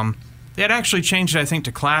buckle bomb. They had actually changed it, I think,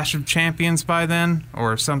 to Clash of Champions by then,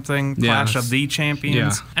 or something. Clash of the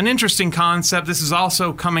Champions. Yeah. An interesting concept. This is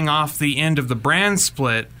also coming off the end of the brand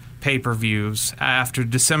split pay-per-views after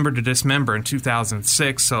December to Dismember in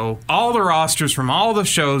 2006. So all the rosters from all the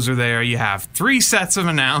shows are there. You have 3 sets of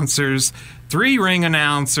announcers, 3 ring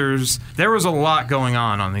announcers. There was a lot going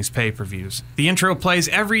on these pay-per-views. The intro plays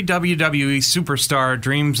every WWE superstar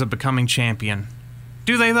dreams of becoming champion.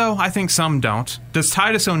 Do they, though? I think some don't. Does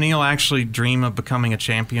Titus O'Neil actually dream of becoming a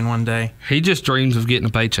champion one day? He just dreams of getting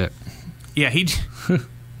a paycheck. Yeah, he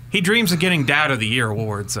dreams of getting Dad of the Year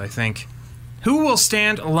awards, I think. Who will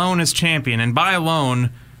stand alone as champion? And by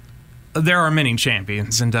alone, there are many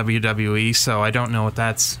champions in WWE, so I don't know what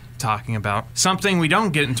that's talking about. Something we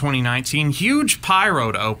don't get in 2019, huge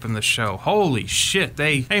pyro to open the show. Holy shit,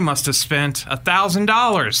 they must have spent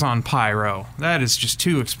 $1,000 on pyro. That is just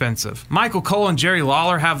too expensive. Michael Cole and Jerry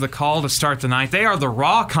Lawler have the call to start the night. They are the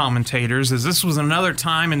Raw commentators, as this was another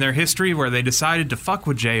time in their history where they decided to fuck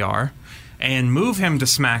with JR and move him to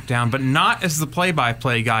SmackDown, but not as the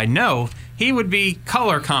play-by-play guy. No, he would be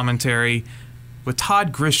color commentary with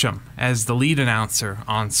Todd Grisham as the lead announcer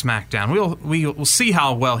on SmackDown. We'll see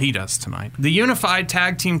how well he does tonight. The Unified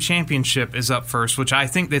Tag Team Championship is up first, which I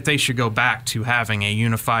think that they should go back to having a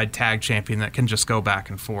unified tag champion that can just go back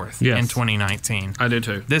and forth in 2019. I do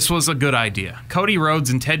too. This was a good idea. Cody Rhodes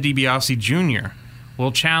and Ted DiBiase Jr.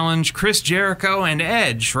 will challenge Chris Jericho and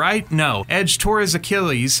Edge, right? No. Edge tore his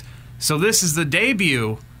Achilles, so this is the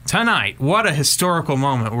debut tonight. What a historical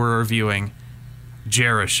moment we're reviewing.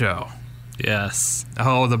 Jericho. Yes.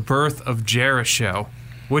 Oh, the birth of Jericho,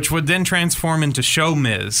 which would then transform into Show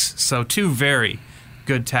Miz. So two very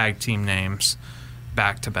good tag team names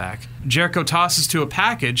back to back. Jericho tosses to a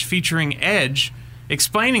package featuring Edge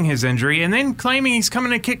explaining his injury and then claiming he's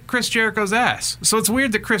coming to kick Chris Jericho's ass. So it's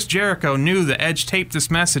weird that Chris Jericho knew that Edge taped this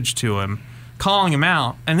message to him, calling him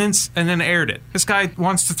out, and then aired it. This guy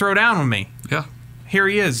wants to throw down with me. Yeah. Here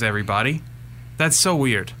he is, everybody. That's so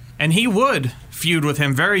weird. And he would feud with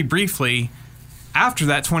him very briefly after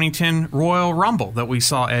that 2010 Royal Rumble that we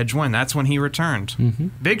saw Edge win. That's when he returned. Mm-hmm.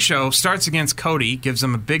 Big Show starts against Cody, gives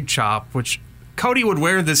him a big chop, which Cody would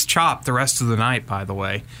wear this chop the rest of the night, by the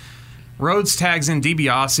way. Rhodes tags in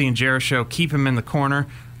DiBiase and Jericho, keep him in the corner.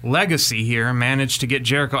 Legacy here managed to get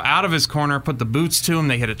Jericho out of his corner, put the boots to him.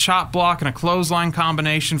 They hit a chop block and a clothesline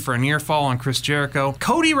combination for a near fall on Chris Jericho.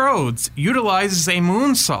 Cody Rhodes utilizes a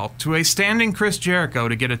moonsault to a standing Chris Jericho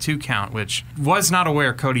to get a 2 count, which was not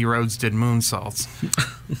aware Cody Rhodes did moonsaults.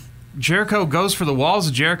 Jericho goes for the walls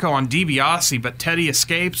of Jericho on DiBiase, but Teddy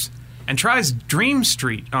escapes and tries Dream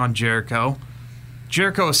Street on Jericho.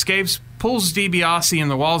 Jericho escapes, pulls DiBiase in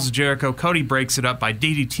the walls of Jericho. Cody breaks it up by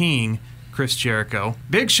DDTing Chris Jericho.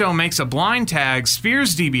 Big Show makes a blind tag,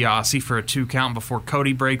 spears DiBiase for a 2 count before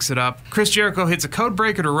Cody breaks it up. Chris Jericho hits a code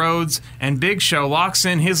breaker to Rhodes, and Big Show locks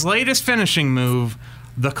in his latest finishing move,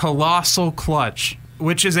 the Colossal Clutch,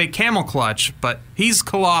 which is a camel clutch, but he's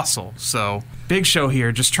colossal, so Big Show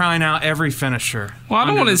here just trying out every finisher. Well, I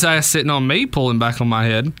don't want his ass sitting on me pulling back on my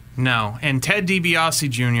head. No, and Ted DiBiase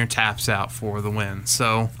Jr. taps out for the win.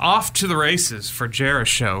 So off to the races for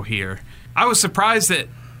Jericho here. I was surprised that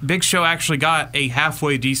Big Show actually got a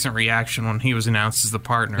halfway decent reaction when he was announced as the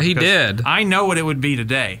partner. He did. I know what it would be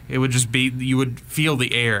today. It would just be, you would feel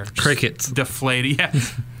the air. Crickets. Deflated. Yeah.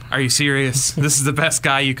 Are you serious? This is the best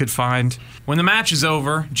guy you could find. When the match is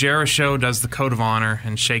over, Jericho does the code of honor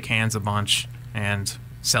and shake hands a bunch and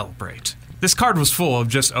celebrate. This card was full of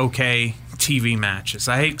just okay TV matches.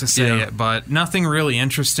 I hate to say it, but nothing really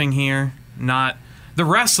interesting here. The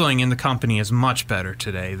wrestling in the company is much better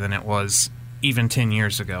today than it was even 10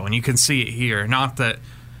 years ago, and you can see it here. Not that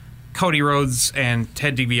Cody Rhodes and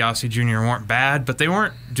Ted DiBiase Jr. weren't bad, but they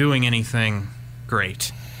weren't doing anything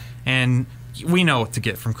great. And we know what to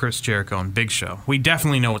get from Chris Jericho and Big Show. We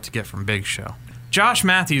definitely know what to get from Big Show. Josh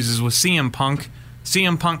Matthews is with CM Punk.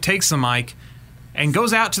 CM Punk takes the mic and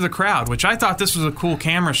goes out to the crowd, which I thought this was a cool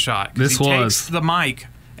camera shot. He takes the mic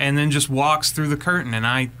and then just walks through the curtain, and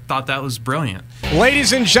I thought that was brilliant.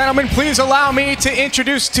 Ladies and gentlemen, please allow me to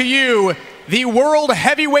introduce to you the World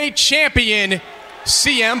Heavyweight Champion,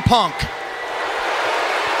 CM Punk.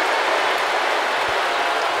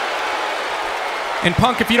 And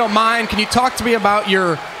Punk, if you don't mind, can you talk to me about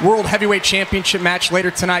your World Heavyweight Championship match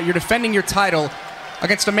later tonight? You're defending your title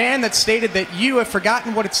against a man that stated that you have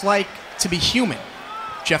forgotten what it's like to be human,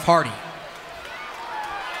 Jeff Hardy.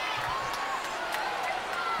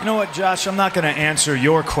 You know what, Josh? I'm not going to answer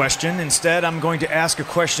your question. Instead, I'm going to ask a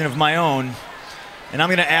question of my own, and I'm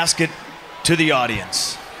going to ask it to the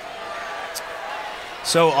audience.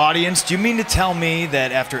 So, audience, do you mean to tell me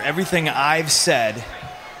that after everything I've said,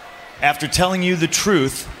 after telling you the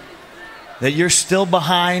truth, that you're still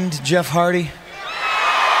behind Jeff Hardy?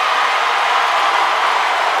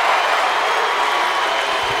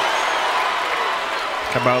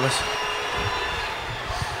 Can I borrow this?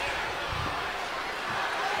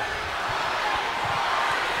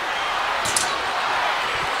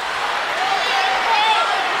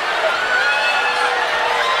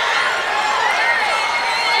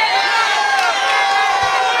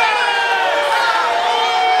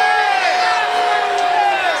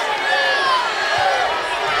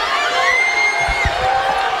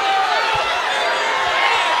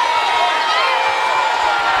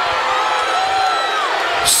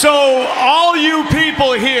 So all you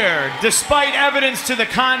people here, despite evidence to the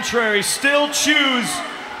contrary, still choose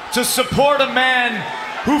to support a man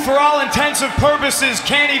who, for all intents and purposes,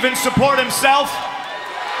 can't even support himself?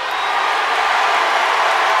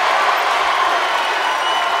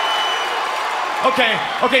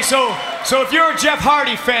 Okay, so if you're a Jeff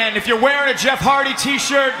Hardy fan, if you're wearing a Jeff Hardy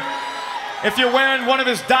t-shirt, if you're wearing one of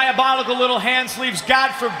his diabolical little hand sleeves, God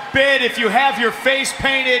forbid, if you have your face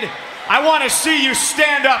painted, I want to see you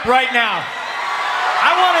stand up right now.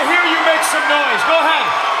 I want to hear you make some noise. Go ahead.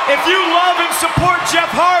 If you love and support Jeff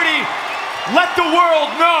Hardy, let the world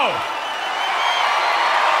know.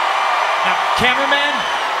 Now, cameraman,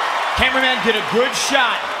 get a good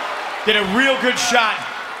shot. Get a real good shot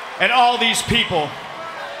at all these people.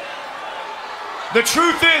 The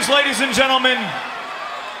truth is, ladies and gentlemen,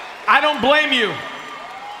 I don't blame you.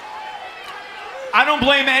 I don't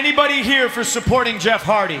blame anybody here for supporting Jeff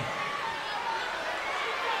Hardy.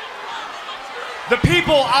 The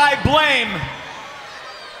people I blame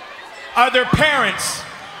are their parents.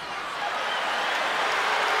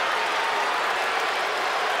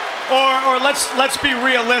 Or let's be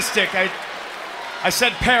realistic. I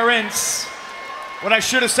said parents. What I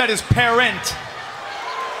should have said is parent.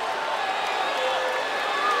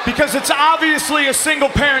 Because it's obviously a single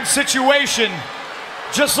parent situation,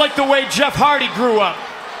 just like the way Jeff Hardy grew up.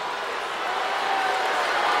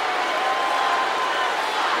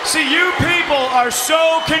 See, you people are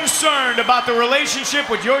so concerned about the relationship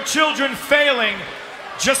with your children failing,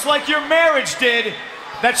 just like your marriage did,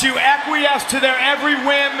 that you acquiesce to their every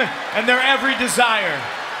whim and their every desire.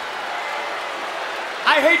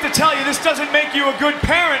 I hate to tell you, this doesn't make you a good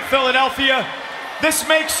parent, Philadelphia. This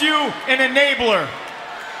makes you an enabler.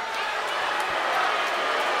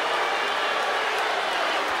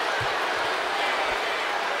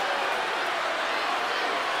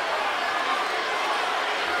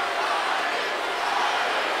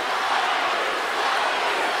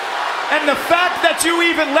 And the fact that you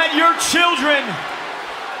even let your children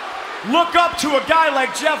look up to a guy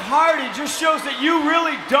like Jeff Hardy just shows that you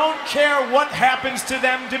really don't care what happens to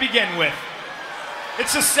them to begin with.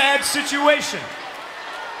 It's a sad situation.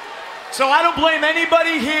 So I don't blame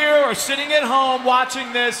anybody here or sitting at home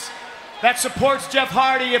watching this that supports Jeff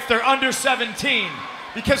Hardy if they're under 17,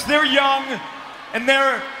 because they're young and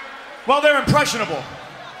they're impressionable.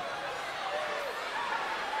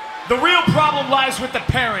 The real problem lies with the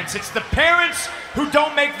parents. It's the parents who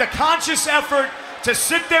don't make the conscious effort to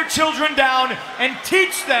sit their children down and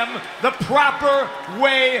teach them the proper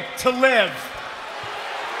way to live.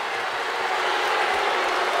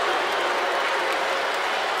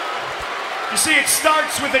 You see, it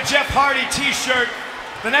starts with a Jeff Hardy t-shirt.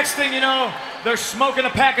 The next thing you know, they're smoking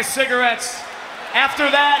a pack of cigarettes. After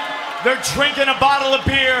that, they're drinking a bottle of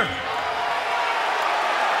beer.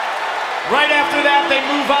 Right after that, they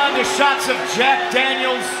move on to shots of Jack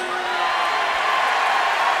Daniels,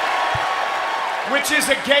 which is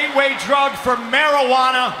a gateway drug for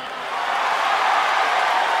marijuana.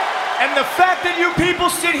 And the fact that you people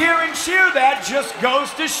sit here and cheer that just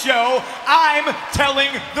goes to show I'm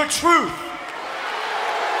telling the truth.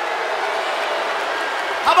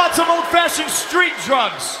 How about some old-fashioned street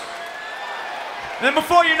drugs? And then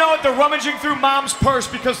before you know it, they're rummaging through mom's purse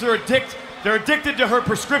because they're addicted to her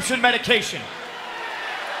prescription medication.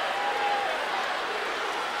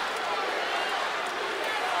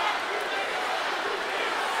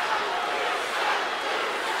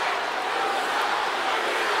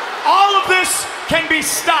 All of this can be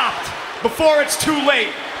stopped before it's too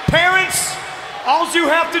late. Parents, all you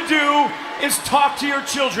have to do is talk to your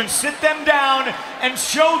children. Sit them down and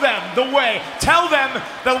show them the way. Tell them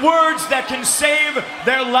the words that can save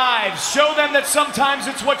their lives. Show them that sometimes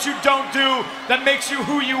it's what you don't do that makes you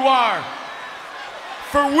who you are.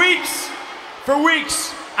 For weeks,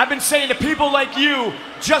 I've been saying to people like you,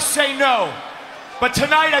 just say no. But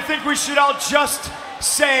tonight I think we should all just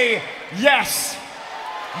say yes.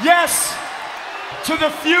 Yes to the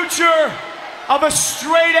future of a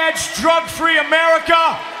straight-edge, drug-free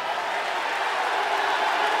America.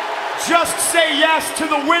 Just say yes to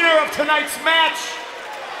the winner of tonight's match.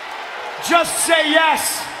 Just say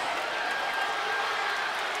yes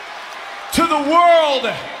to the world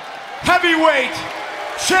heavyweight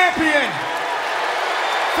champion.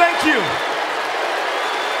 Thank you.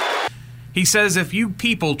 He says if you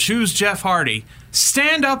people choose Jeff Hardy,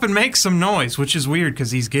 stand up and make some noise, which is weird because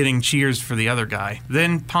he's getting cheers for the other guy.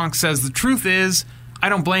 Then Punk says the truth is, I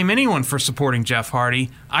don't blame anyone for supporting Jeff Hardy.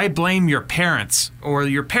 I blame your parents, or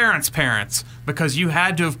your parents' parents, because you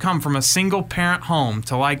had to have come from a single-parent home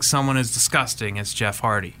to like someone as disgusting as Jeff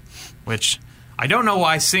Hardy. Which, I don't know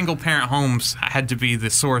why single-parent homes had to be the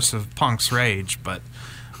source of Punk's rage, but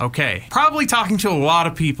okay. Probably talking to a lot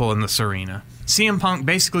of people in this arena. CM Punk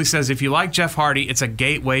basically says if you like Jeff Hardy, it's a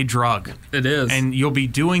gateway drug. It is. And you'll be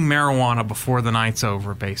doing marijuana before the night's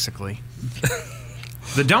over, basically.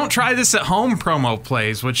 The don't try this at home promo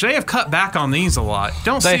plays, which they have cut back on these a lot.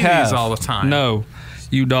 Don't see these all the time. No,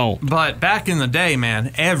 you don't. But back in the day,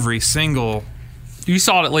 man, every single... You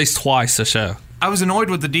saw it at least twice a show. I was annoyed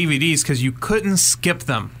with the DVDs because you couldn't skip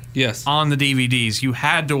them. Yes. On the DVDs. You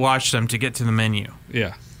had to watch them to get to the menu.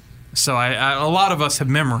 Yeah. So a lot of us have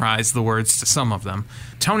memorized the words to some of them.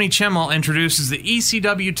 Tony Chimel introduces the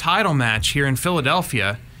ECW title match here in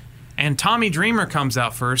Philadelphia, and Tommy Dreamer comes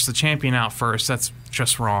out first, the champion out first. That's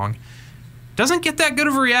just wrong. Doesn't get that good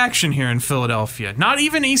of a reaction here in Philadelphia. Not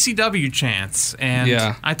even ECW chants. And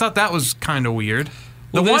yeah. I thought that was kind of weird.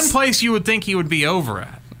 Well, one place you would think he would be over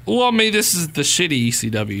at. Well, I mean, this is the shitty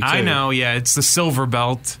ECW, too. I know, yeah. It's the silver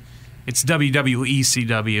belt. It's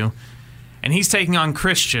WWECW. And he's taking on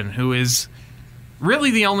Christian, who is really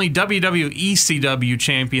the only WWECW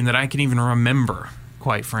champion that I can even remember,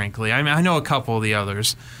 quite frankly. I mean, I know a couple of the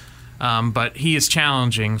others. But he is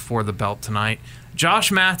challenging for the belt tonight.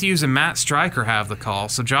 Josh Matthews and Matt Stryker have the call,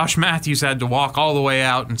 so Josh Matthews had to walk all the way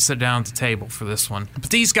out and sit down at the table for this one. But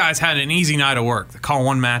these guys had an easy night of work. They call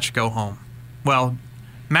one match, go home. Well,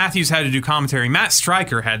 Matthews had to do commentary. Matt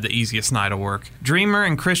Stryker had the easiest night of work. Dreamer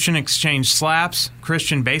and Christian exchange slaps.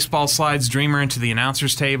 Christian baseball slides Dreamer into the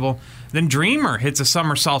announcer's table. Then Dreamer hits a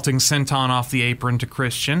somersaulting senton off the apron to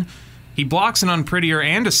Christian. He blocks an unprettier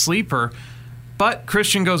and a sleeper, but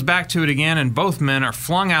Christian goes back to it again, and both men are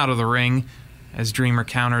flung out of the ring as Dreamer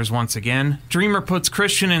counters once again. Dreamer puts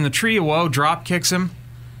Christian in the Tree of Woe, drop kicks him.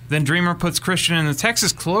 Then Dreamer puts Christian in the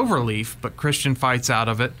Texas Cloverleaf, but Christian fights out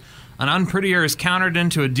of it. An unprettier is countered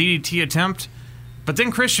into a DDT attempt, but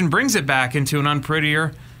then Christian brings it back into an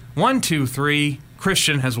unprettier. 1, 2, 3.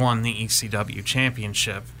 Christian has won the ECW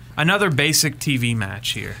championship. Another basic TV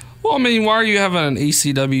match here. Well, I mean, why are you having an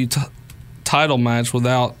ECW title match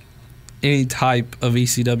without any type of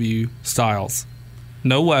ECW styles?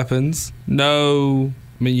 No weapons. No.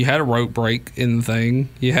 I mean, you had a rope break in the thing.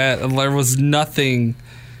 There was nothing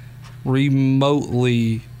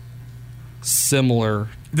remotely similar.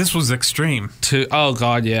 This was extreme. Oh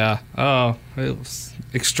God, yeah. Oh, it was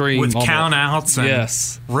extreme. With count-outs and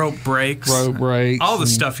yes. rope breaks. All the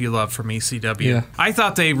stuff you love from ECW. Yeah. I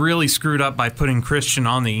thought they really screwed up by putting Christian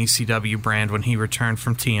on the ECW brand when he returned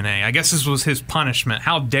from TNA. I guess this was his punishment.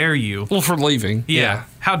 How dare you? Well, for leaving. Yeah.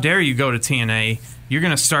 How dare you go to TNA? You're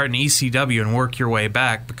going to start in ECW and work your way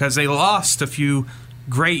back, because they lost a few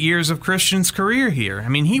great years of Christian's career here. I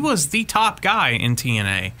mean, he was the top guy in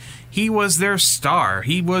TNA. He was their star.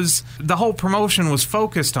 The whole promotion was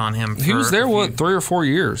focused on him. He was there, 3 or 4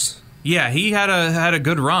 years? Yeah, he had a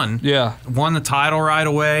good run. Yeah. Won the title right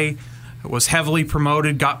away, was heavily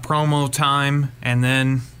promoted, got promo time, and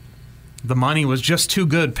then the money was just too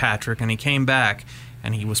good, Patrick, and he came back,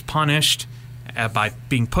 and he was punished by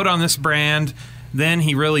being put on this brand. Then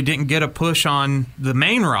he really didn't get a push on the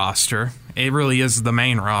main roster. It really is the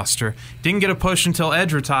main roster. Didn't get a push until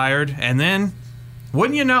Edge retired, and then,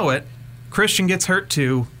 wouldn't you know it, Christian gets hurt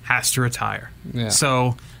too, has to retire. Yeah.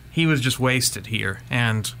 So he was just wasted here,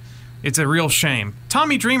 and it's a real shame.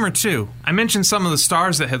 Tommy Dreamer, too. I mentioned some of the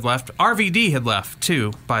stars that had left. RVD had left,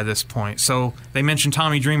 too, by this point. So they mentioned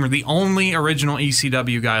Tommy Dreamer, the only original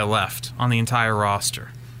ECW guy left on the entire roster.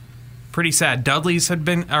 Pretty sad. Dudley's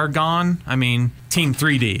are gone. I mean, Team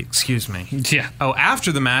 3D, excuse me. Yeah. Oh,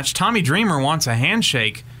 after the match, Tommy Dreamer wants a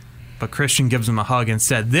handshake, but Christian gives him a hug and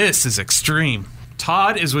said, "This is extreme."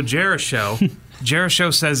 Todd is with Jericho.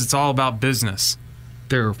 Jericho says it's all about business.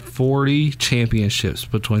 There are 40 championships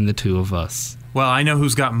between the two of us. Well, I know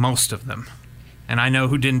who's got most of them. And I know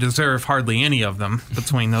who didn't deserve hardly any of them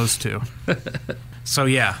between those two. So,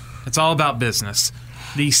 yeah, it's all about business.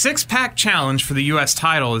 The six-pack challenge for the U.S.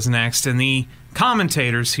 title is next, and the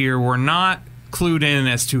commentators here were not clued in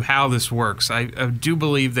as to how this works. I do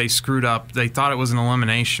believe they screwed up. They thought it was an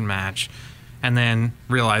elimination match, and then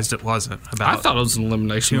realized it wasn't. I thought it was an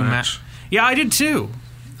elimination match. Yeah, I did too.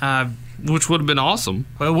 Which would have been awesome.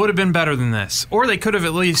 But it would have been better than this. Or they could have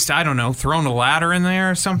at least, I don't know, thrown a ladder in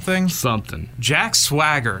there or something. Jack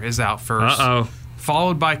Swagger is out first.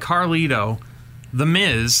 Followed by Carlito, The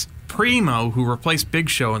Miz, Primo, who replaced Big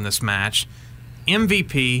Show in this match,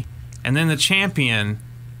 MVP, and then the champion,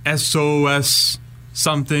 SOS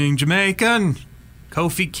something Jamaican,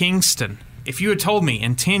 Kofi Kingston. If you had told me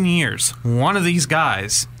in 10 years one of these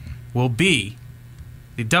guys will be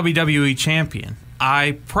the WWE champion,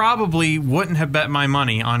 I probably wouldn't have bet my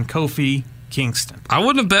money on Kofi Kingston. I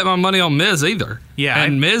wouldn't have bet my money on Miz either. Yeah.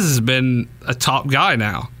 And Miz has been a top guy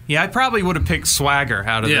now. Yeah, I probably would have picked Swagger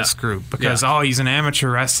out of this group because, he's an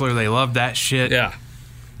amateur wrestler. They love that shit. Yeah.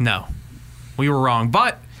 No, we were wrong.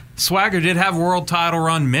 But Swagger did have a world title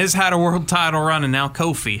run. Miz had a world title run, and now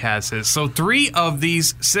Kofi has his. So 3 of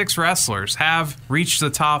these 6 wrestlers have reached the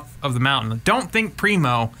top of the mountain. Don't think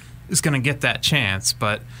Primo is going to get that chance,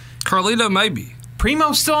 but Carlito maybe.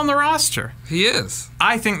 Primo's still on the roster. He is.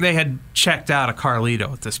 I think they had checked out of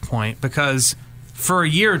Carlito at this point because for a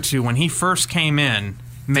year or two when he first came in,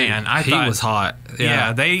 man, I thought he was hot.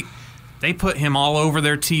 Yeah, they put him all over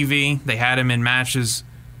their TV. They had him in matches.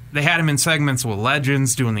 They had him in segments with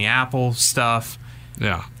legends doing the Apple stuff.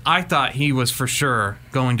 Yeah. I thought he was for sure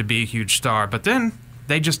going to be a huge star, but then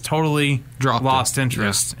they just totally lost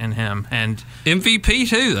interest in him. And MVP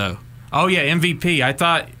too, though. Oh, yeah, MVP. I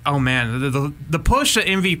thought, oh, man, the push that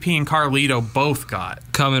MVP and Carlito both got.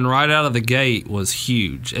 Coming right out of the gate was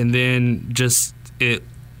huge. And then just it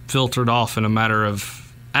filtered off in a matter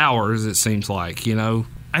of hours, it seems like, you know.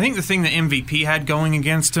 I think the thing that MVP had going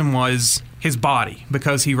against him was his body,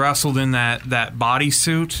 because he wrestled in that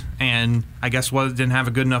bodysuit, and I guess didn't have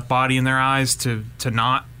a good enough body in their eyes to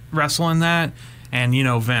not wrestle in that. And, you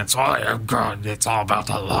know, Vince, oh, God, it's all about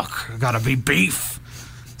the look. Got to be beef.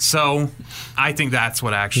 So I think that's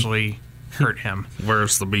what actually hurt him.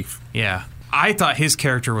 Where's the beef? Yeah. I thought his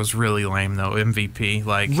character was really lame, though, MVP.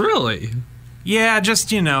 Like, really? Yeah,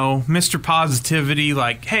 just, you know, Mr. Positivity,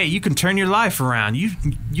 like, hey, you can turn your life around. You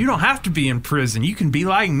don't have to be in prison. You can be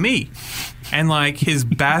like me. And, like, his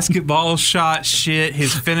basketball shot shit,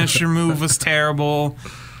 his finisher move was terrible.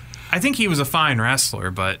 I think he was a fine wrestler,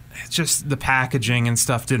 but it's just the packaging and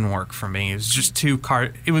stuff didn't work for me. It was just too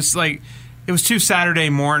it was too Saturday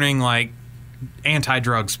morning, like,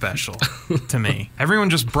 anti-drug special to me. Everyone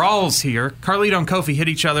just brawls here. Carlito and Kofi hit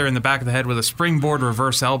each other in the back of the head with a springboard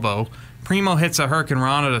reverse elbow. Primo hits a Hurricane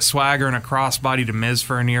Rana to Swagger and a crossbody to Miz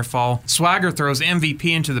for a near fall. Swagger throws MVP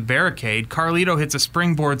into the barricade. Carlito hits a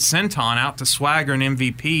springboard senton out to Swagger and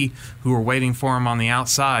MVP, who were waiting for him on the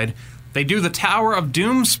outside. They do the Tower of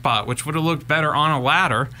Doom spot, which would have looked better on a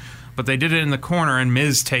ladder, but they did it in the corner, and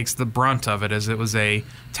Miz takes the brunt of it as it was a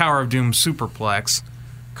Tower of Doom superplex.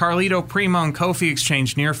 Carlito, Primo, and Kofi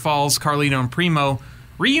exchange near falls. Carlito and Primo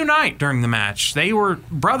reunite during the match. They were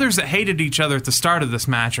brothers that hated each other at the start of this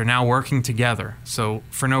match are now working together, so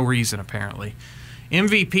for no reason, apparently.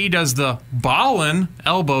 MVP does the ballin'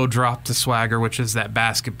 elbow drop to Swagger, which is that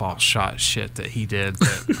basketball shot shit that he did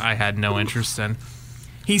that I had no interest in.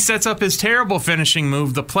 He sets up his terrible finishing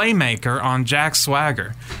move, the Playmaker, on Jack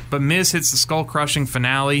Swagger. But Miz hits the skull-crushing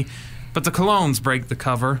finale, but the Colognes break the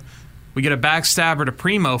cover. We get a backstabber to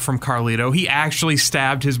Primo from Carlito. He actually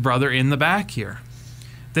stabbed his brother in the back here.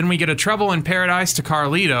 Then we get a Trouble in Paradise to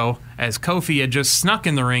Carlito, as Kofi had just snuck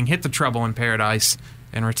in the ring, hit the Trouble in Paradise,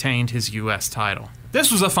 and retained his U.S. title.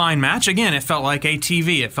 This was a fine match. Again, it felt like a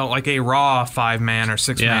TV. It felt like a Raw 5-man or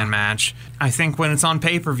 6-man match. I think when it's on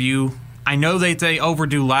pay-per-view, I know that they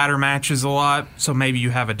overdo ladder matches a lot, so maybe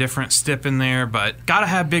you have a different stip in there, but gotta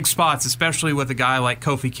have big spots, especially with a guy like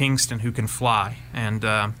Kofi Kingston who can fly,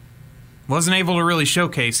 and wasn't able to really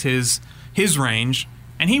showcase his range,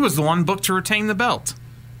 and he was the one booked to retain the belt,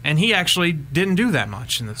 and he actually didn't do that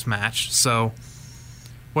much in this match. So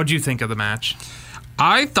what do you think of the match?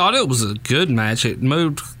 I thought it was a good match. It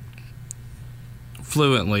moved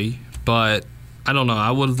fluently, but I don't know. I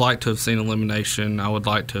would have liked to have seen elimination. I would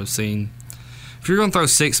like to have seen, if you're going to throw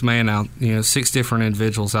 6 man out, 6 different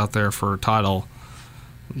individuals out there for a title,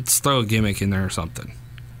 let's throw a gimmick in there or something.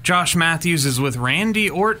 Josh Matthews is with Randy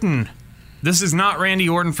Orton. This is not Randy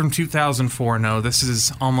Orton from 2004, no. This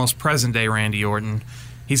is almost present-day Randy Orton.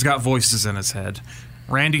 He's got voices in his head.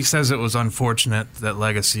 Randy says it was unfortunate that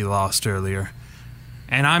Legacy lost earlier.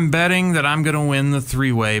 And I'm betting that I'm going to win the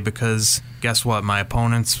 3-way because, guess what, my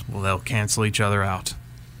opponents, well, they'll cancel each other out.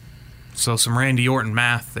 So some Randy Orton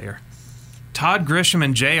math there. Todd Grisham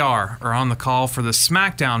and JR are on the call for the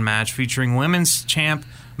SmackDown match featuring women's champ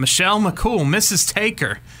Michelle McCool, Mrs.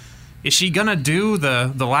 Taker. Is she going to do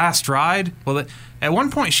the last ride? Well, at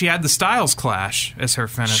one point she had the Styles Clash as her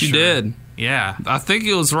finisher. She did. Yeah. I think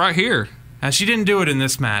it was right here. She didn't do it in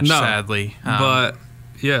this match, sadly. But,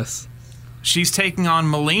 yes. She's taking on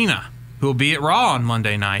Melina, who will be at Raw on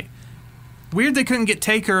Monday night. Weird they couldn't get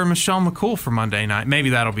Taker or Michelle McCool for Monday night. Maybe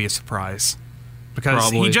that'll be a surprise. Because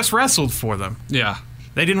he just wrestled for them. Yeah.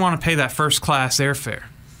 They didn't want to pay that first-class airfare.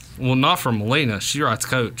 Well, not for Melina. She rides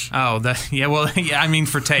coach. Oh, I mean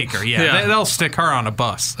for Taker, yeah. They'll stick her on a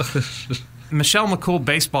bus. Michelle McCool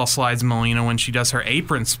baseball slides Melina when she does her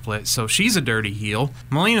apron split, so she's a dirty heel.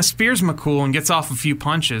 Melina spears McCool and gets off a few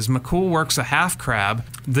punches. McCool works a half crab.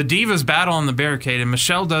 The Divas battle on the barricade, and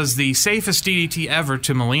Michelle does the safest DDT ever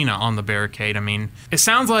to Melina on the barricade. I mean, it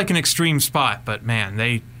sounds like an extreme spot, but man,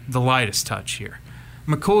 the lightest touch here.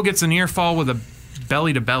 McCool gets a near fall with a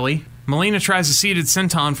belly-to-belly. Melina tries a seated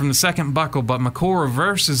senton from the second buckle, but McCool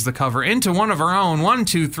reverses the cover into one of her own. 1,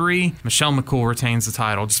 2, 3. Michelle McCool retains the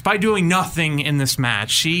title. Despite doing nothing in this match,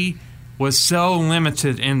 she was so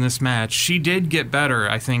limited in this match. She did get better,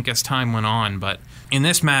 I think, as time went on, but in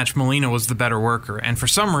this match, Melina was the better worker, and for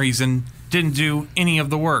some reason, didn't do any of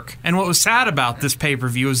the work. And what was sad about this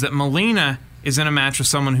pay-per-view is that Melina is in a match with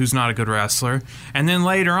someone who's not a good wrestler, and then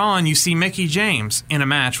later on you see Mickie James in a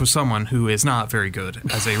match with someone who is not very good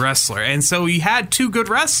as a wrestler. And so you had two good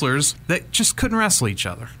wrestlers that just couldn't wrestle each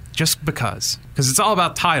other, just because it's all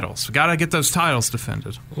about titles. We gotta get those titles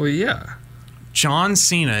defended. Well, yeah. John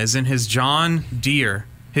Cena is in his John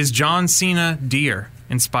Cena deer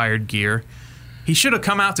inspired gear. He should have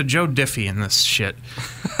come out to Joe Diffie in this shit.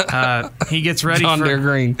 He gets ready John for Deere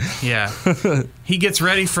Green. Yeah. He gets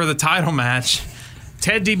ready for the title match.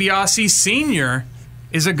 Ted DiBiase Sr.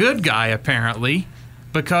 is a good guy, apparently,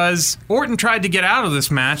 because Orton tried to get out of this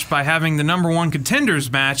match by having the number one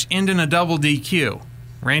contenders match end in a double DQ.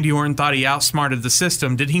 Randy Orton thought he outsmarted the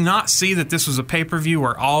system. Did he not see that this was a pay-per-view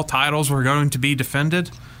where all titles were going to be defended?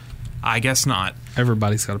 I guess not.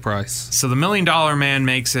 Everybody's got a price. So the $1 Million Man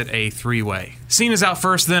makes it a three-way. Cena's out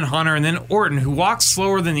first, then Hunter, and then Orton, who walks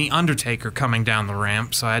slower than The Undertaker coming down the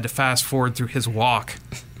ramp, so I had to fast forward through his walk.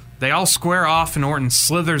 They all square off, and Orton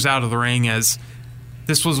slithers out of the ring, as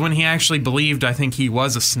this was when he actually believed, I think, he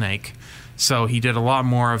was a snake. So he did a lot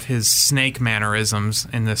more of his snake mannerisms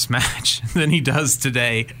in this match than he does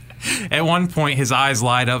today. At one point, his eyes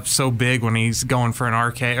light up so big when he's going for an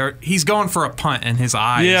RK, or he's going for a punt, and his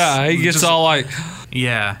eyes. Yeah, he gets all like.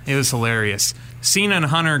 Yeah, it was hilarious. Cena and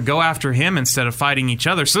Hunter go after him instead of fighting each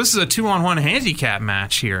other. So this is a 2-on-1 handicap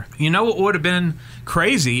match here. You know what would have been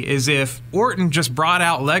crazy is if Orton just brought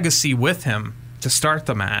out Legacy with him to start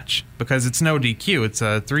the match, because it's no DQ, it's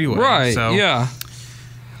a three-way. Right. So yeah.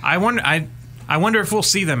 I wonder if we'll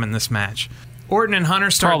see them in this match. Orton and Hunter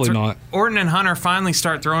Orton and Hunter finally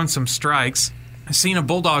start throwing some strikes. Cena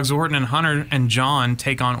bulldogs Orton, and Hunter and John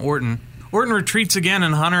take on Orton. Orton retreats again,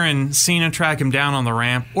 and Hunter and Cena track him down on the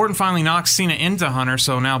ramp. Orton finally knocks Cena into Hunter,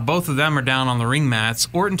 so now both of them are down on the ring mats.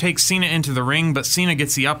 Orton takes Cena into the ring, but Cena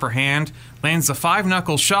gets the upper hand, lands the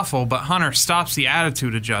 5-knuckle shuffle, but Hunter stops the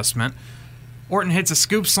attitude adjustment. Orton hits a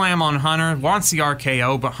scoop slam on Hunter, wants the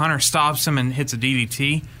RKO, but Hunter stops him and hits a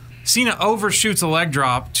DDT. Cena overshoots a leg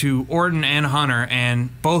drop to Orton and Hunter,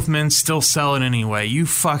 and both men still sell it anyway. You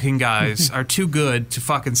fucking guys are too good to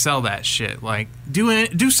fucking sell that shit. Like,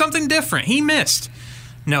 do something different. He missed.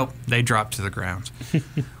 Nope, they drop to the ground.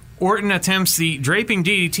 Orton attempts the draping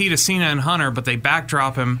DDT to Cena and Hunter, but they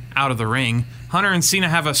backdrop him out of the ring. Hunter and Cena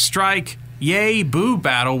have a strike, yay, boo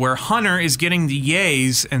battle where Hunter is getting the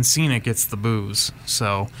yays and Cena gets the boos.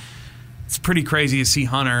 So it's pretty crazy to see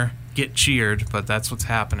Hunter get cheered, but that's what's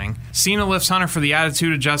happening. Cena lifts Hunter for the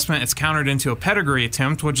attitude adjustment. It's countered into a pedigree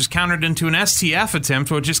attempt, which is countered into an STF attempt,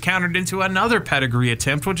 which is countered into another pedigree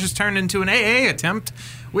attempt, which is turned into an AA attempt,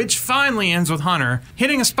 which finally ends with Hunter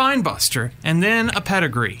hitting a spine buster and then a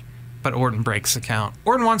pedigree. But Orton breaks the count.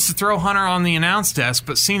 Orton wants to throw Hunter on the announce desk,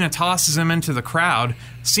 but Cena tosses him into the crowd.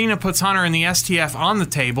 Cena puts Hunter in the STF on the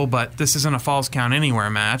table, but this isn't a Falls Count Anywhere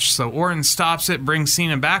match, so Orton stops it, brings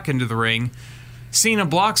Cena back into the ring. Cena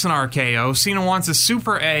blocks an RKO. Cena wants a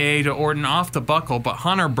super AA to Orton off the buckle, but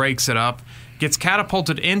Hunter breaks it up, gets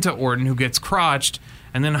catapulted into Orton, who gets crotched,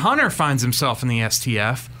 and then Hunter finds himself in the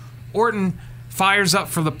STF. Orton fires up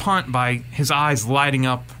for the punt by his eyes lighting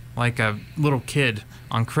up like a little kid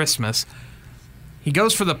on Christmas. He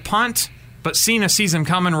goes for the punt, but Cena sees him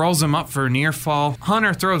coming, rolls him up for a near fall.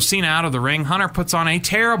 Hunter throws Cena out of the ring. Hunter puts on a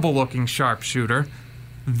terrible-looking sharpshooter.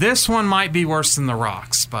 This one might be worse than The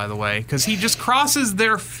Rock's, by the way, because he just crosses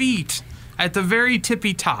their feet at the very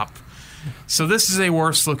tippy top. So this is a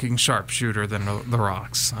worse-looking sharpshooter than The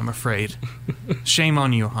Rock's, I'm afraid. Shame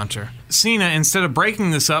on you, Hunter. Cena, instead of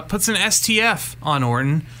breaking this up, puts an STF on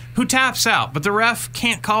Orton, who taps out, but the ref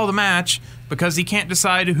can't call the match because he can't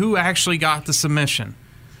decide who actually got the submission.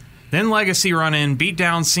 Then Legacy run in, beat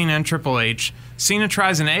down Cena and Triple H. Cena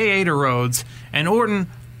tries an AA to Rhodes, and Orton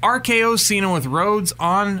RKO Cena with Rhodes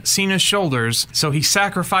on Cena's shoulders, so he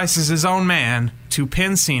sacrifices his own man to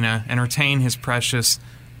pin Cena and retain his precious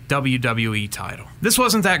WWE title. This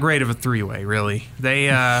wasn't that great of a three-way, really. They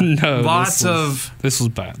no, this was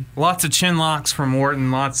bad. Lots of chin locks from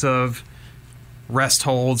Orton, lots of rest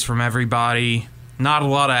holds from everybody. Not a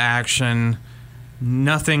lot of action.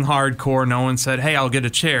 Nothing hardcore. No one said, hey, I'll get a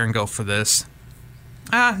chair and go for this.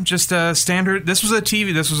 Just a standard. This was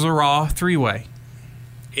a Raw 3-way.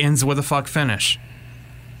 Ends with a fuck finish.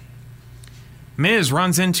 Miz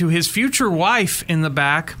runs into his future wife in the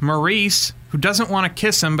back, Maryse, who doesn't want to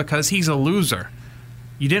kiss him because he's a loser.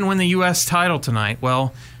 You didn't win the U.S. title tonight.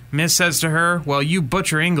 Well, Miz says to her, well, you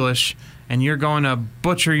butcher English, and you're going to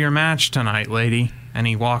butcher your match tonight, lady. And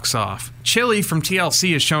he walks off. Chili from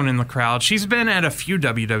TLC is shown in the crowd. She's been at a few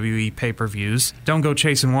WWE pay-per-views. Don't go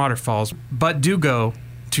chasing waterfalls, but do go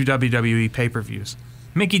to WWE pay-per-views.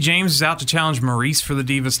 Mickie James is out to challenge Maryse for the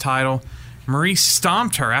Divas title. Maryse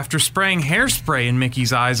stomped her after spraying hairspray in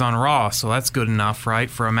Mickey's eyes on Raw, so that's good enough, right,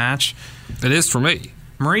 for a match? It is for me.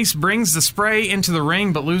 Maryse brings the spray into the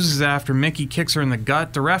ring, but loses it after Mickie kicks her in the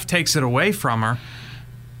gut. The ref takes it away from her.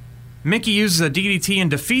 Mickie uses a DDT and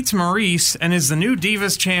defeats Maryse and is the new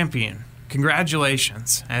Divas champion.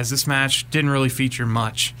 Congratulations, as this match didn't really feature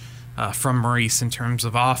much from Maryse in terms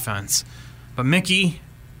of offense. But Mickie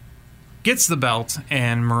gets the belt,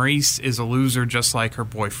 and Maryse is a loser just like her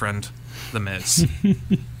boyfriend, The Miz.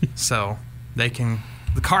 So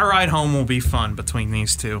the car ride home will be fun between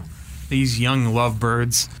these two. These young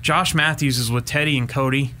lovebirds. Josh Matthews is with Teddy and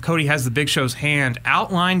Cody. Cody has the Big Show's hand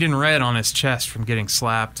outlined in red on his chest from getting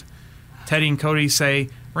slapped. Teddy and Cody say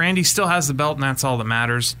Randy still has the belt and that's all that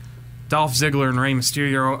matters. Dolph Ziggler and Rey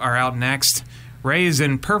Mysterio are out next. Rey is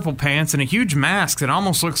in purple pants and a huge mask that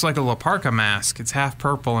almost looks like a La Parka mask. It's half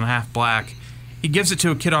purple and half black. He gives it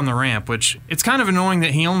to a kid on the ramp, which it's kind of annoying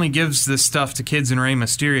that he only gives this stuff to kids in Rey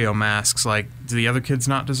Mysterio masks. Like, do the other kids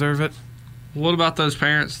not deserve it? What about those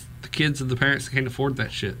parents, the kids of the parents that can't afford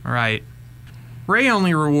that shit? Right. Rey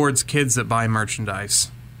only rewards kids that buy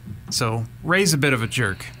merchandise. So, Rey's a bit of a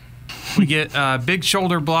jerk. We get big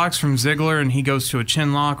shoulder blocks from Ziggler, and he goes to a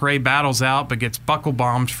chin lock. Rey battles out, but gets buckle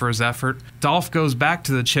bombed for his effort. Dolph goes back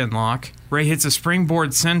to the chin lock. Rey hits a springboard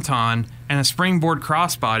senton and a springboard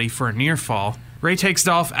crossbody for a near fall. Rey takes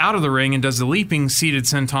Dolph out of the ring and does a leaping seated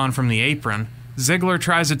senton from the apron. Ziggler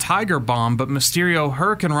tries a tiger bomb, but Mysterio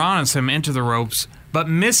hurricanranas him into the ropes, but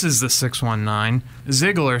misses the 619.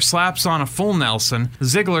 Ziggler slaps on a full Nelson.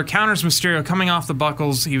 Ziggler counters Mysterio coming off the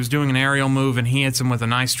buckles. He was doing an aerial move, and he hits him with a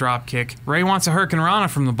nice drop kick. Rey wants a hurricanrana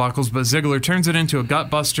from the buckles, but Ziggler turns it into a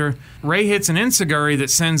gutbuster. Rey hits an enziguri that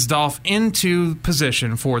sends Dolph into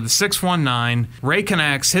position for the 619. Rey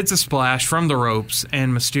connects, hits a splash from the ropes,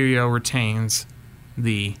 and Mysterio retains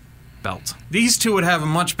the belt. These two would have a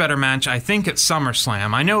much better match, I think, at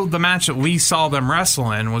SummerSlam. I know the match that we saw them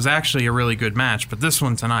wrestle in was actually a really good match, but this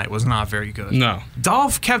one tonight was not very good. No.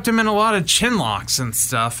 Dolph kept him in a lot of chin locks and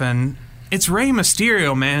stuff, and it's Rey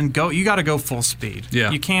Mysterio, man. You got to go full speed. Yeah.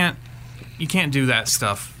 You can't do that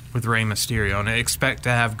stuff with Rey Mysterio and expect to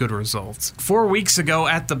have good results. 4 weeks ago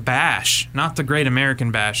at the Bash, not the Great American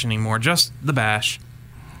Bash anymore, just the Bash,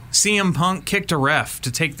 CM Punk kicked a ref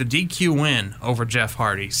to take the DQ win over Jeff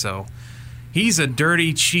Hardy, so he's a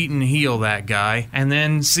dirty, cheating heel, that guy. And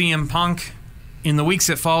then CM Punk, in the weeks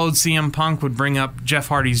that followed, CM Punk would bring up Jeff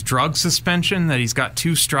Hardy's drug suspension, that he's got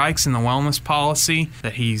 2 strikes in the wellness policy,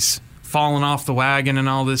 that he's fallen off the wagon and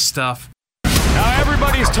all this stuff. Now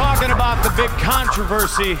everybody's talking about the big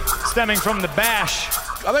controversy stemming from the Bash.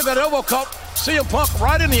 I think that elbow caught CM Punk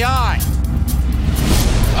right in the eye.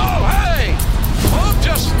 Oh, hey!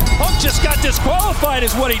 Punk just got disqualified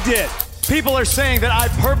is what he did. People are saying that I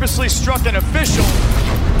purposely struck an official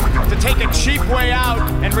to take a cheap way out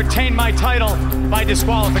and retain my title by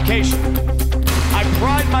disqualification. I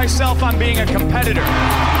pride myself on being a competitor. Do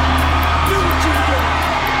what you did.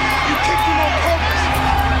 You kicked him on purpose.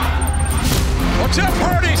 Well, Jeff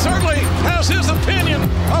Hardy certainly has his opinion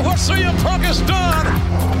of what CM Punk has done.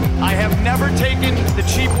 I have never taken the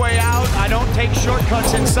cheap way out. I don't take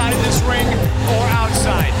shortcuts inside this ring or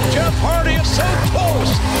outside. Jeff Hardy is so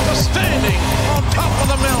close to standing on top of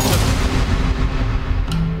the mountain.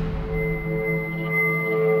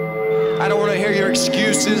 I don't want to hear your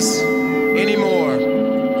excuses anymore.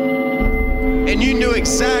 And you knew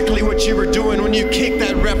exactly what you were doing when you kicked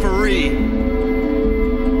that referee.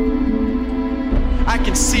 I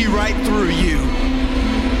can see right through you.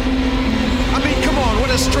 I mean, come on, what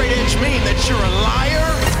does straight edge mean? That you're a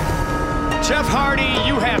liar? Jeff Hardy,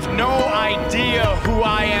 you have no idea who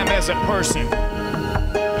I am as a person.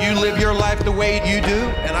 You live your life the way you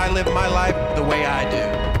do, and I live my life the way I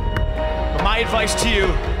do. But my advice to you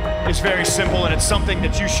is very simple, and it's something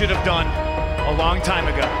that you should have done a long time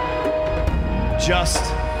ago. Just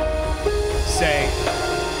say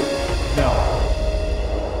no.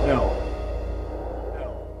 No.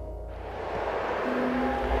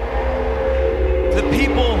 The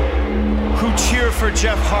people who cheer for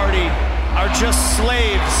Jeff Hardy are just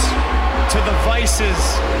slaves to the vices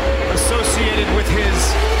associated with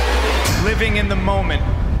his living in the moment.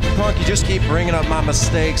 Punk, you just keep bringing up my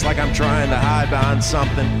mistakes like I'm trying to hide behind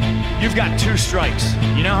something. You've got 2 strikes.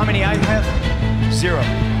 You know how many I have? 0.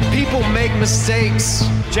 People make mistakes.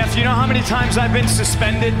 Jeff, you know how many times I've been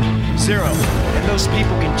suspended? 0. And those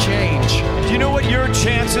people can change. Do you know what your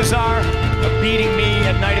chances are of beating me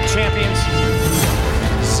at Night of Champions?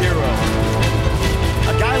 0.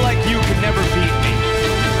 A guy like you can never beat me.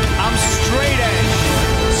 I'm straight edge.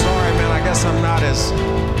 Sorry, man, I guess I'm not as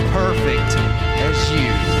perfect as you.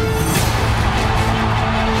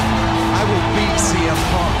 I will beat CM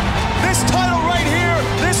Punk. This title right here,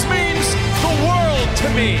 this means the world to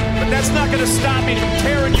me. But that's not going to stop me from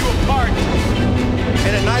tearing you apart.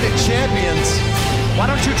 And at Night of Champions, why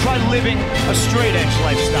don't you try living a straight edge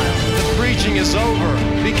lifestyle? The preaching is over.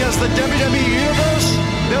 Because the WWE Universe,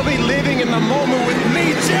 they'll be living in the moment with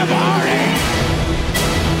me, Jeff Hardy.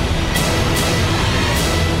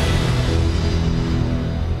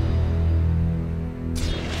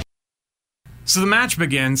 So the match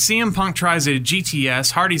begins. CM Punk tries a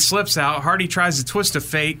GTS. Hardy slips out. Hardy tries a twist of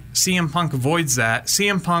fate. CM Punk avoids that.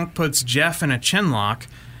 CM Punk puts Jeff in a chinlock.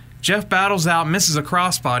 Jeff battles out, misses a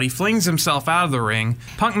crossbody, flings himself out of the ring.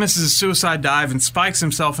 Punk misses a suicide dive and spikes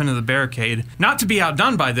himself into the barricade. Not to be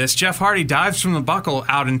outdone by this, Jeff Hardy dives from the buckle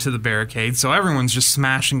out into the barricade, so everyone's just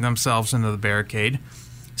smashing themselves into the barricade.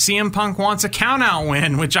 CM Punk wants a countout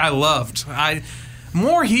win, which I loved.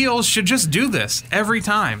 More heels should just do this every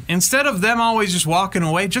time. Instead of them always just walking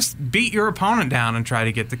away, just beat your opponent down and try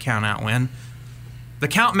to get the count-out win. The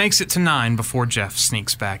count makes it to 9 before Jeff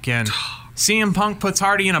sneaks back in. CM Punk puts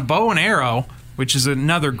Hardy in a bow and arrow, which is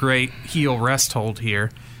another great heel rest hold here.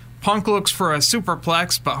 Punk looks for a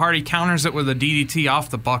superplex, but Hardy counters it with a DDT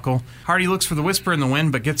off the buckle. Hardy looks for the Whisper in the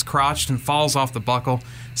Wind, but gets crotched and falls off the buckle.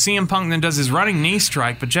 CM Punk then does his running knee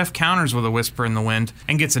strike, but Jeff counters with a Whisper in the Wind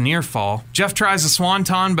and gets a near fall. Jeff tries a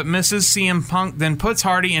swanton, but misses. CM Punk then puts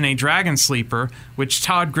Hardy in a Dragon Sleeper, which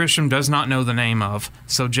Todd Grisham does not know the name of,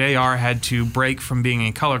 so JR had to break from being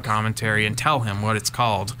in color commentary and tell him what it's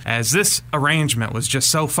called, as this arrangement was just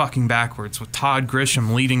so fucking backwards, with Todd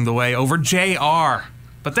Grisham leading the way over JR.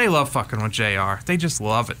 But they love fucking with JR. They just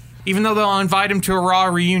love it. Even though they'll invite him to a Raw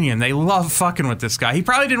reunion, they love fucking with this guy. He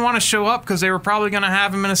probably didn't want to show up because they were probably going to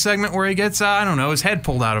have him in a segment where he gets, I don't know, his head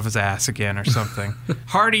pulled out of his ass again or something.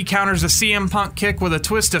 Hardy counters a CM Punk kick with a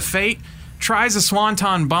twist of fate, tries a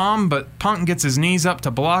swanton bomb, but Punk gets his knees up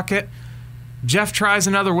to block it. Jeff tries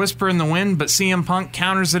another Whisper in the Wind, but CM Punk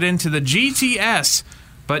counters it into the GTS,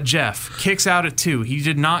 but Jeff kicks out at 2. He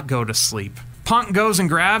did not go to sleep. Punk goes and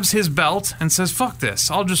grabs his belt and says, fuck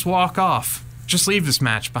this, I'll just walk off. Just leave this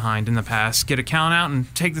match behind in the past, get a count out,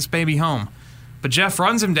 and take this baby home. But Jeff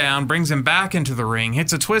runs him down, brings him back into the ring,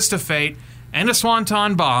 hits a twist of fate, and a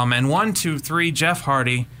swanton bomb, and 1, 2, 3, Jeff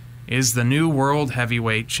Hardy is the new World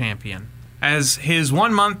Heavyweight Champion. As his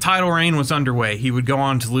 1-month title reign was underway, he would go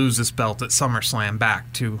on to lose this belt at SummerSlam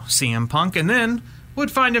back to CM Punk, and then would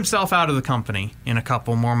find himself out of the company in a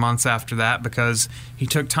couple more months after that because he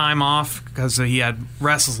took time off because he had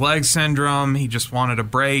restless leg syndrome. He just wanted a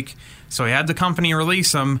break. So he had the company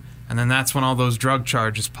release him, and then that's when all those drug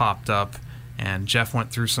charges popped up. And Jeff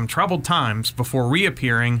went through some troubled times before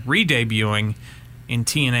reappearing, re-debuting in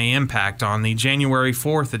TNA Impact on the January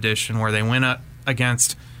 4th edition where they went up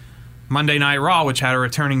against Monday Night Raw, which had a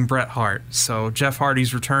returning Bret Hart. So Jeff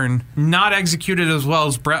Hardy's return, not executed as well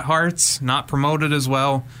as Bret Hart's, not promoted as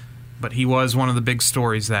well, but he was one of the big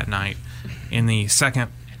stories that night in the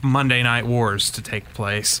second Monday Night Wars to take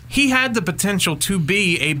place. He had the potential to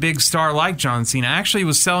be a big star like John Cena. Actually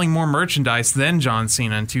was selling more merchandise than John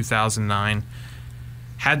Cena in 2009.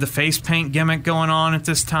 Had the face paint gimmick going on at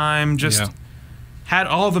this time, had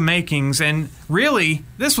all the makings, and really,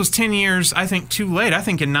 this was 10 years, I think, too late. I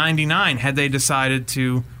think in 99, had they decided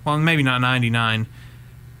to, well, maybe not 99,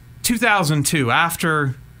 2002,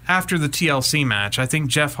 after the TLC match, I think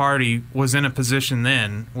Jeff Hardy was in a position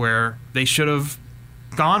then where they should have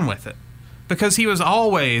gone with it. Because he was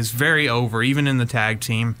always very over, even in the tag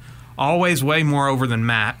team, always way more over than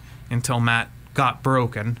Matt, until Matt got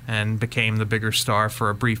broken and became the bigger star for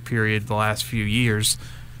a brief period the last few years.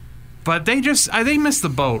 But they missed the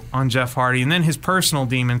boat on Jeff Hardy, and then his personal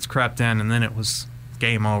demons crept in, and then it was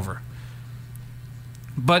game over.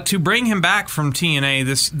 But to bring him back from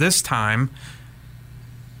TNA this time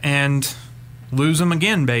and lose him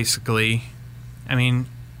again, basically, I mean,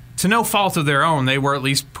 to no fault of their own, they were at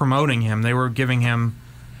least promoting him. They were giving him...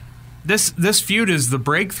 This feud is the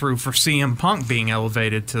breakthrough for CM Punk being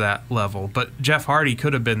elevated to that level, but Jeff Hardy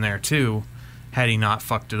could have been there too. had he not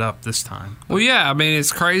fucked it up this time. Well, yeah, I mean,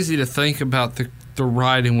 it's crazy to think about the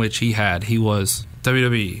ride in which he had. He was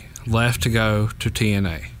WWE, left to go to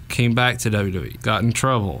TNA, came back to WWE, got in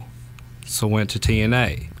trouble, so went to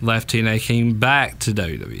TNA, left TNA, came back to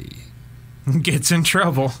WWE. Gets in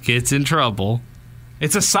trouble.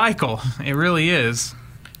 It's a cycle. It really is.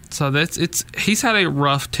 So he's had a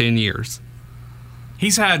rough 10 years.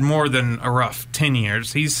 He's had more than a rough 10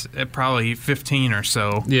 years. He's at probably 15 or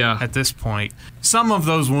so at this point. Some of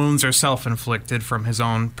those wounds are self-inflicted from his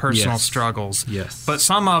own personal struggles. Yes. But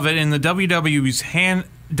some of it in the WWE's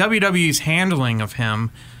handling of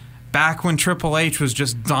him, back when Triple H was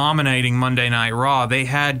just dominating Monday Night Raw, they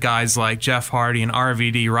had guys like Jeff Hardy and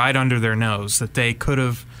RVD right under their nose that they could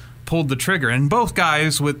have pulled the trigger. And both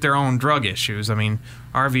guys with their own drug issues. I mean,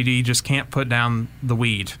 RVD just can't put down the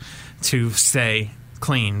weed to stay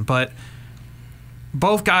clean. But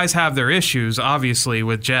both guys have their issues, obviously,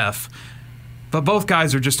 with Jeff. But both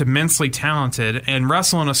guys are just immensely talented and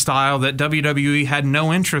wrestle in a style that WWE had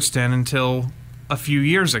no interest in until a few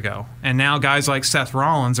years ago. And now guys like Seth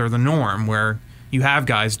Rollins are the norm, where you have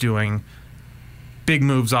guys doing big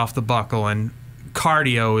moves off the buckle, and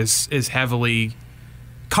cardio is heavily...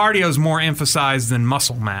 Cardio's more emphasized than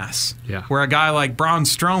muscle mass. Yeah. Where a guy like Braun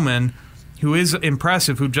Strowman, who is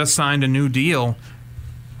impressive, who just signed a new deal,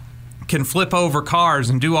 can flip over cars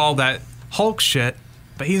and do all that Hulk shit,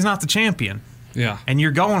 but he's not the champion. Yeah. And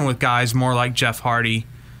you're going with guys more like Jeff Hardy,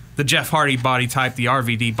 the Jeff Hardy body type, the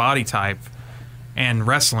RVD body type, and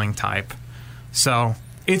wrestling type. So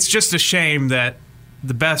it's just a shame that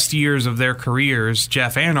the best years of their careers,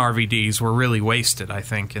 Jeff and RVD's, were really wasted, I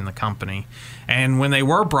think, in the company. And when they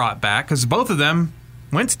were brought back, because both of them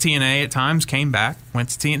went to TNA at times, came back, went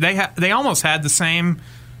to TNA. They almost had the same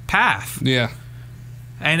path. Yeah.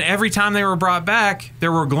 And every time they were brought back,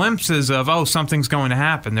 there were glimpses of, oh, something's going to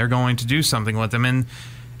happen. They're going to do something with them. And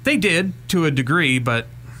they did, to a degree, but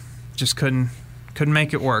just couldn't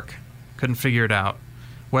make it work. Couldn't figure it out.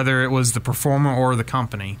 Whether it was the performer or the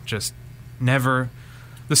company, just never...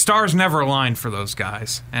 The stars never aligned for those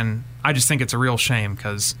guys. And I just think it's a real shame,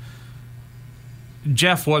 because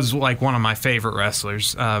Jeff was like one of my favorite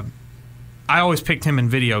wrestlers. I always picked him in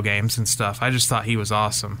video games and stuff. I just thought he was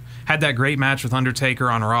awesome. Had that great match with Undertaker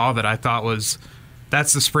on Raw that I thought was,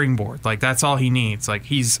 that's the springboard. Like, that's all he needs. Like,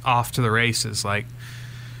 he's off to the races. Like,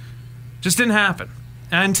 just didn't happen.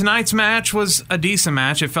 And tonight's match was a decent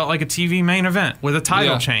match. It felt like a TV main event with a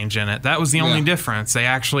title change in it. That was the only difference. They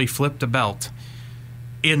actually flipped a belt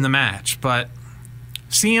in the match. But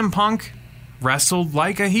CM Punk wrestled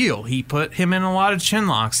like a heel. He put him in a lot of chin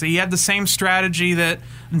locks. He had the same strategy that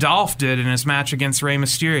Dolph did in his match against Rey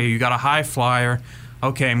Mysterio. You got a high flyer.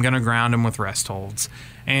 Okay, I'm going to ground him with rest holds.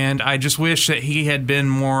 And I just wish that he had been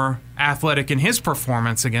more athletic in his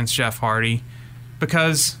performance against Jeff Hardy,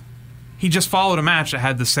 because he just followed a match that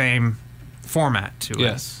had the same format to it.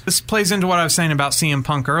 Yes. This plays into what I was saying about CM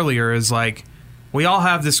Punk earlier, is like, we all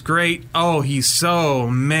have this great, oh, he's so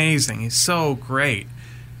amazing, he's so great.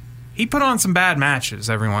 He put on some bad matches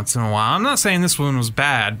every once in a while. I'm not saying this one was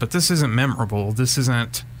bad, but this isn't memorable. This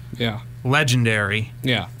isn't legendary.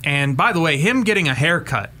 Yeah. And by the way, him getting a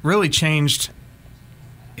haircut really changed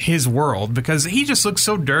his world, because he just looks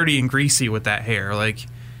so dirty and greasy with that hair. Like,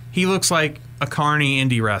 he looks like a carny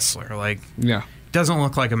indie wrestler. Like, doesn't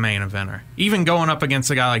look like a main eventer. Even going up against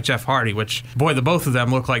a guy like Jeff Hardy, which, boy, the both of them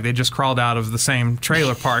look like they just crawled out of the same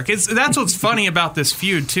trailer park. That's what's funny about this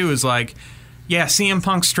feud, too, is like, yeah, CM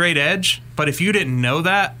Punk's straight edge, but if you didn't know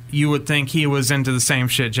that, you would think he was into the same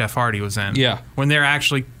shit Jeff Hardy was in. Yeah. When they're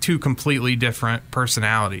actually two completely different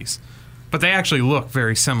personalities. But they actually look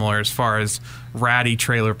very similar as far as ratty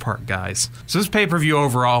trailer park guys. So this pay-per-view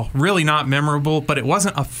overall, really not memorable, but it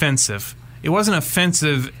wasn't offensive. It wasn't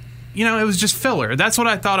offensive. You know, it was just filler. That's what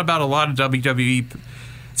I thought about a lot of WWE.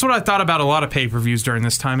 That's what I thought about a lot of pay-per-views during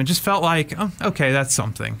this time. It just felt like, oh, okay, that's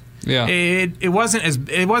something. Yeah. It wasn't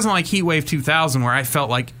like Heatwave 2000, where I felt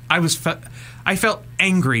like I felt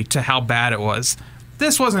angry to how bad it was.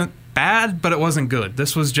 This wasn't bad, but it wasn't good.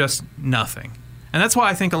 This was just nothing. And that's why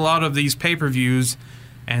I think a lot of these pay-per-views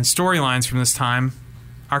and storylines from this time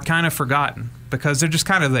are kind of forgotten, because they're just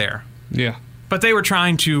kind of there. Yeah. But they were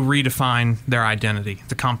trying to redefine their identity,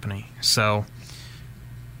 the company. So,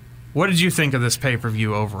 what did you think of this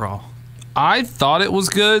pay-per-view overall? I thought it was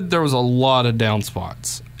good. There was a lot of down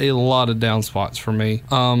spots. A lot of down spots for me.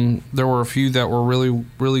 There were a few that were really,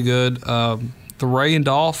 really good. The Rey and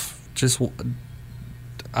Dolph,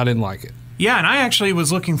 I didn't like it. Yeah, and I actually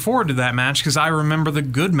was looking forward to that match, because I remember the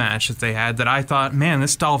good match that they had that I thought, man,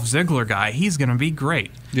 this Dolph Ziggler guy, he's going to be great.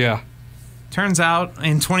 Yeah. Turns out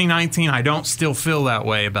in 2019, I don't still feel that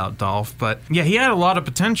way about Dolph. But yeah, he had a lot of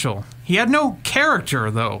potential. He had no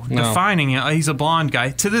character, though, defining it. He's a blonde guy.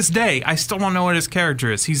 To this day, I still don't know what his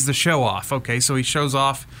character is. He's the show-off. Okay, so he shows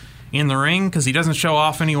off in the ring because he doesn't show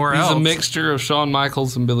off anywhere else. He's a mixture of Shawn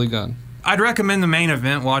Michaels and Billy Gunn. I'd recommend the main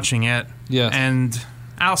event, watching it. Yes. And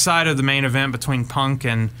outside of the main event between Punk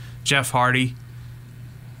and Jeff Hardy,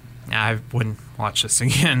 I wouldn't watch this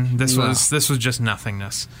again. This was just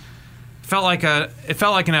nothingness. It felt like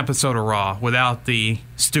an episode of Raw without the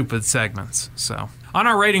stupid segments. So, on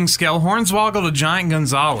our rating scale, Hornswoggle to Giant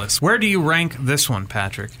Gonzalez. Where do you rank this one,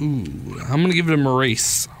 Patrick? Ooh, I'm going to give it a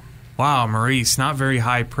Maurice. Wow, Maurice, not very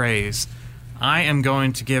high praise. I'm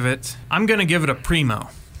going to give it a Primo.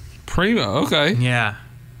 Primo, okay. Yeah.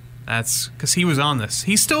 That's because he was on this.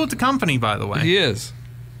 He's still with the company, by the way. He is.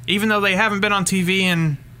 Even though they haven't been on TV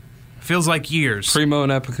in feels like years. Primo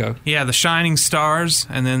and Epico. Yeah, the Shining Stars,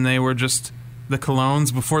 and then they were just the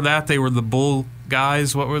Colognes. Before that, they were the Bull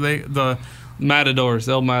guys. What were they? The Matadors,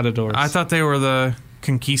 El Matadors. I thought they were the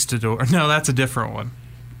Conquistador. No, that's a different one.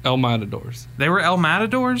 El Matadors. They were El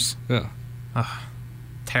Matadors? Yeah. Ugh,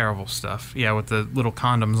 terrible stuff. Yeah, with the little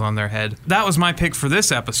condoms on their head. That was my pick for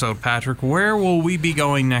this episode, Patrick. Where will we be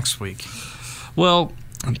going next week? Well,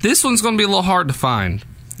 this one's going to be a little hard to find.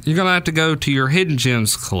 You're going to have to go to your Hidden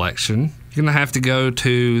Gems collection. You're going to have to go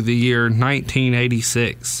to the year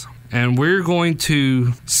 1986. And we're going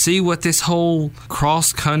to see what this whole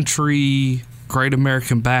cross-country Great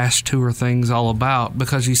American Bash Tour thing's all about.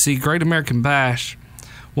 Because you see, Great American Bash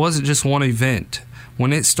wasn't just one event.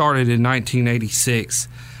 When it started in 1986,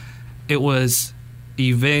 it was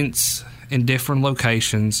events in different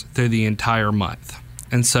locations through the entire month.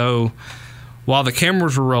 And so, while the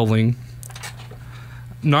cameras were rolling,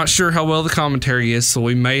 not sure how well the commentary is, so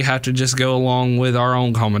we may have to just go along with our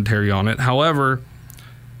own commentary on it. However,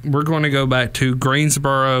 we're going to go back to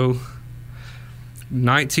Greensboro,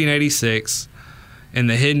 1986, in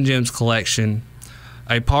the Hidden Gems collection,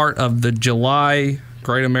 a part of the July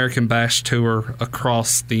Great American Bash Tour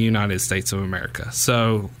across the United States of America.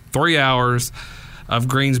 So, 3 hours of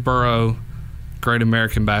Greensboro Great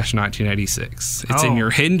American Bash 1986. It's in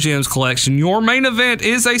your Hidden Gems collection. Your main event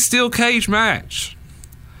is a steel cage match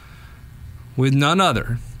with none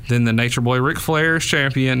other than the Nature Boy Ric Flair as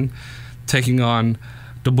champion, taking on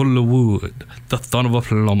the Bull of Wood, the Son of a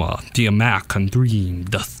Plumber, the American Dream,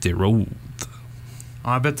 Dusty Rhodes.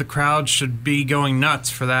 I bet the crowd should be going nuts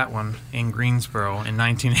for that one in Greensboro in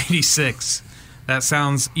 1986. That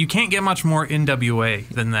sounds... You can't get much more NWA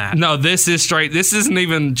than that. No, this is straight... This isn't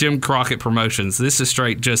even Jim Crockett Promotions. This is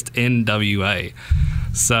straight just NWA.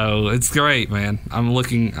 So it's great, man. I'm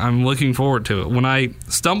looking forward to it. When I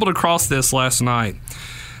stumbled across this last night,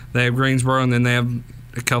 they have Greensboro and then they have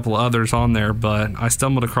a couple of others on there, but I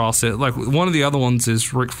stumbled across it. Like, one of the other ones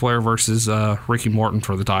is Ric Flair versus Ricky Morton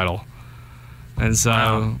for the title. And so...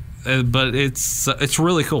 Wow. But it's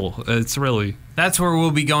really cool. It's really... That's where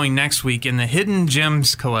we'll be going next week in the Hidden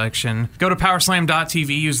Gems collection. Go to powerslam.tv,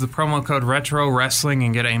 use the promo code Retro Wrestling,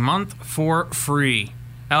 and get a month for free.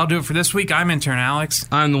 That'll do it for this week. I'm intern Alex.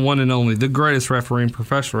 I'm the one and only, the greatest referee in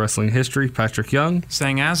professional wrestling history, Patrick Young.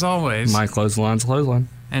 Saying, as always, my clothesline's clothesline.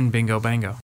 And bingo bango.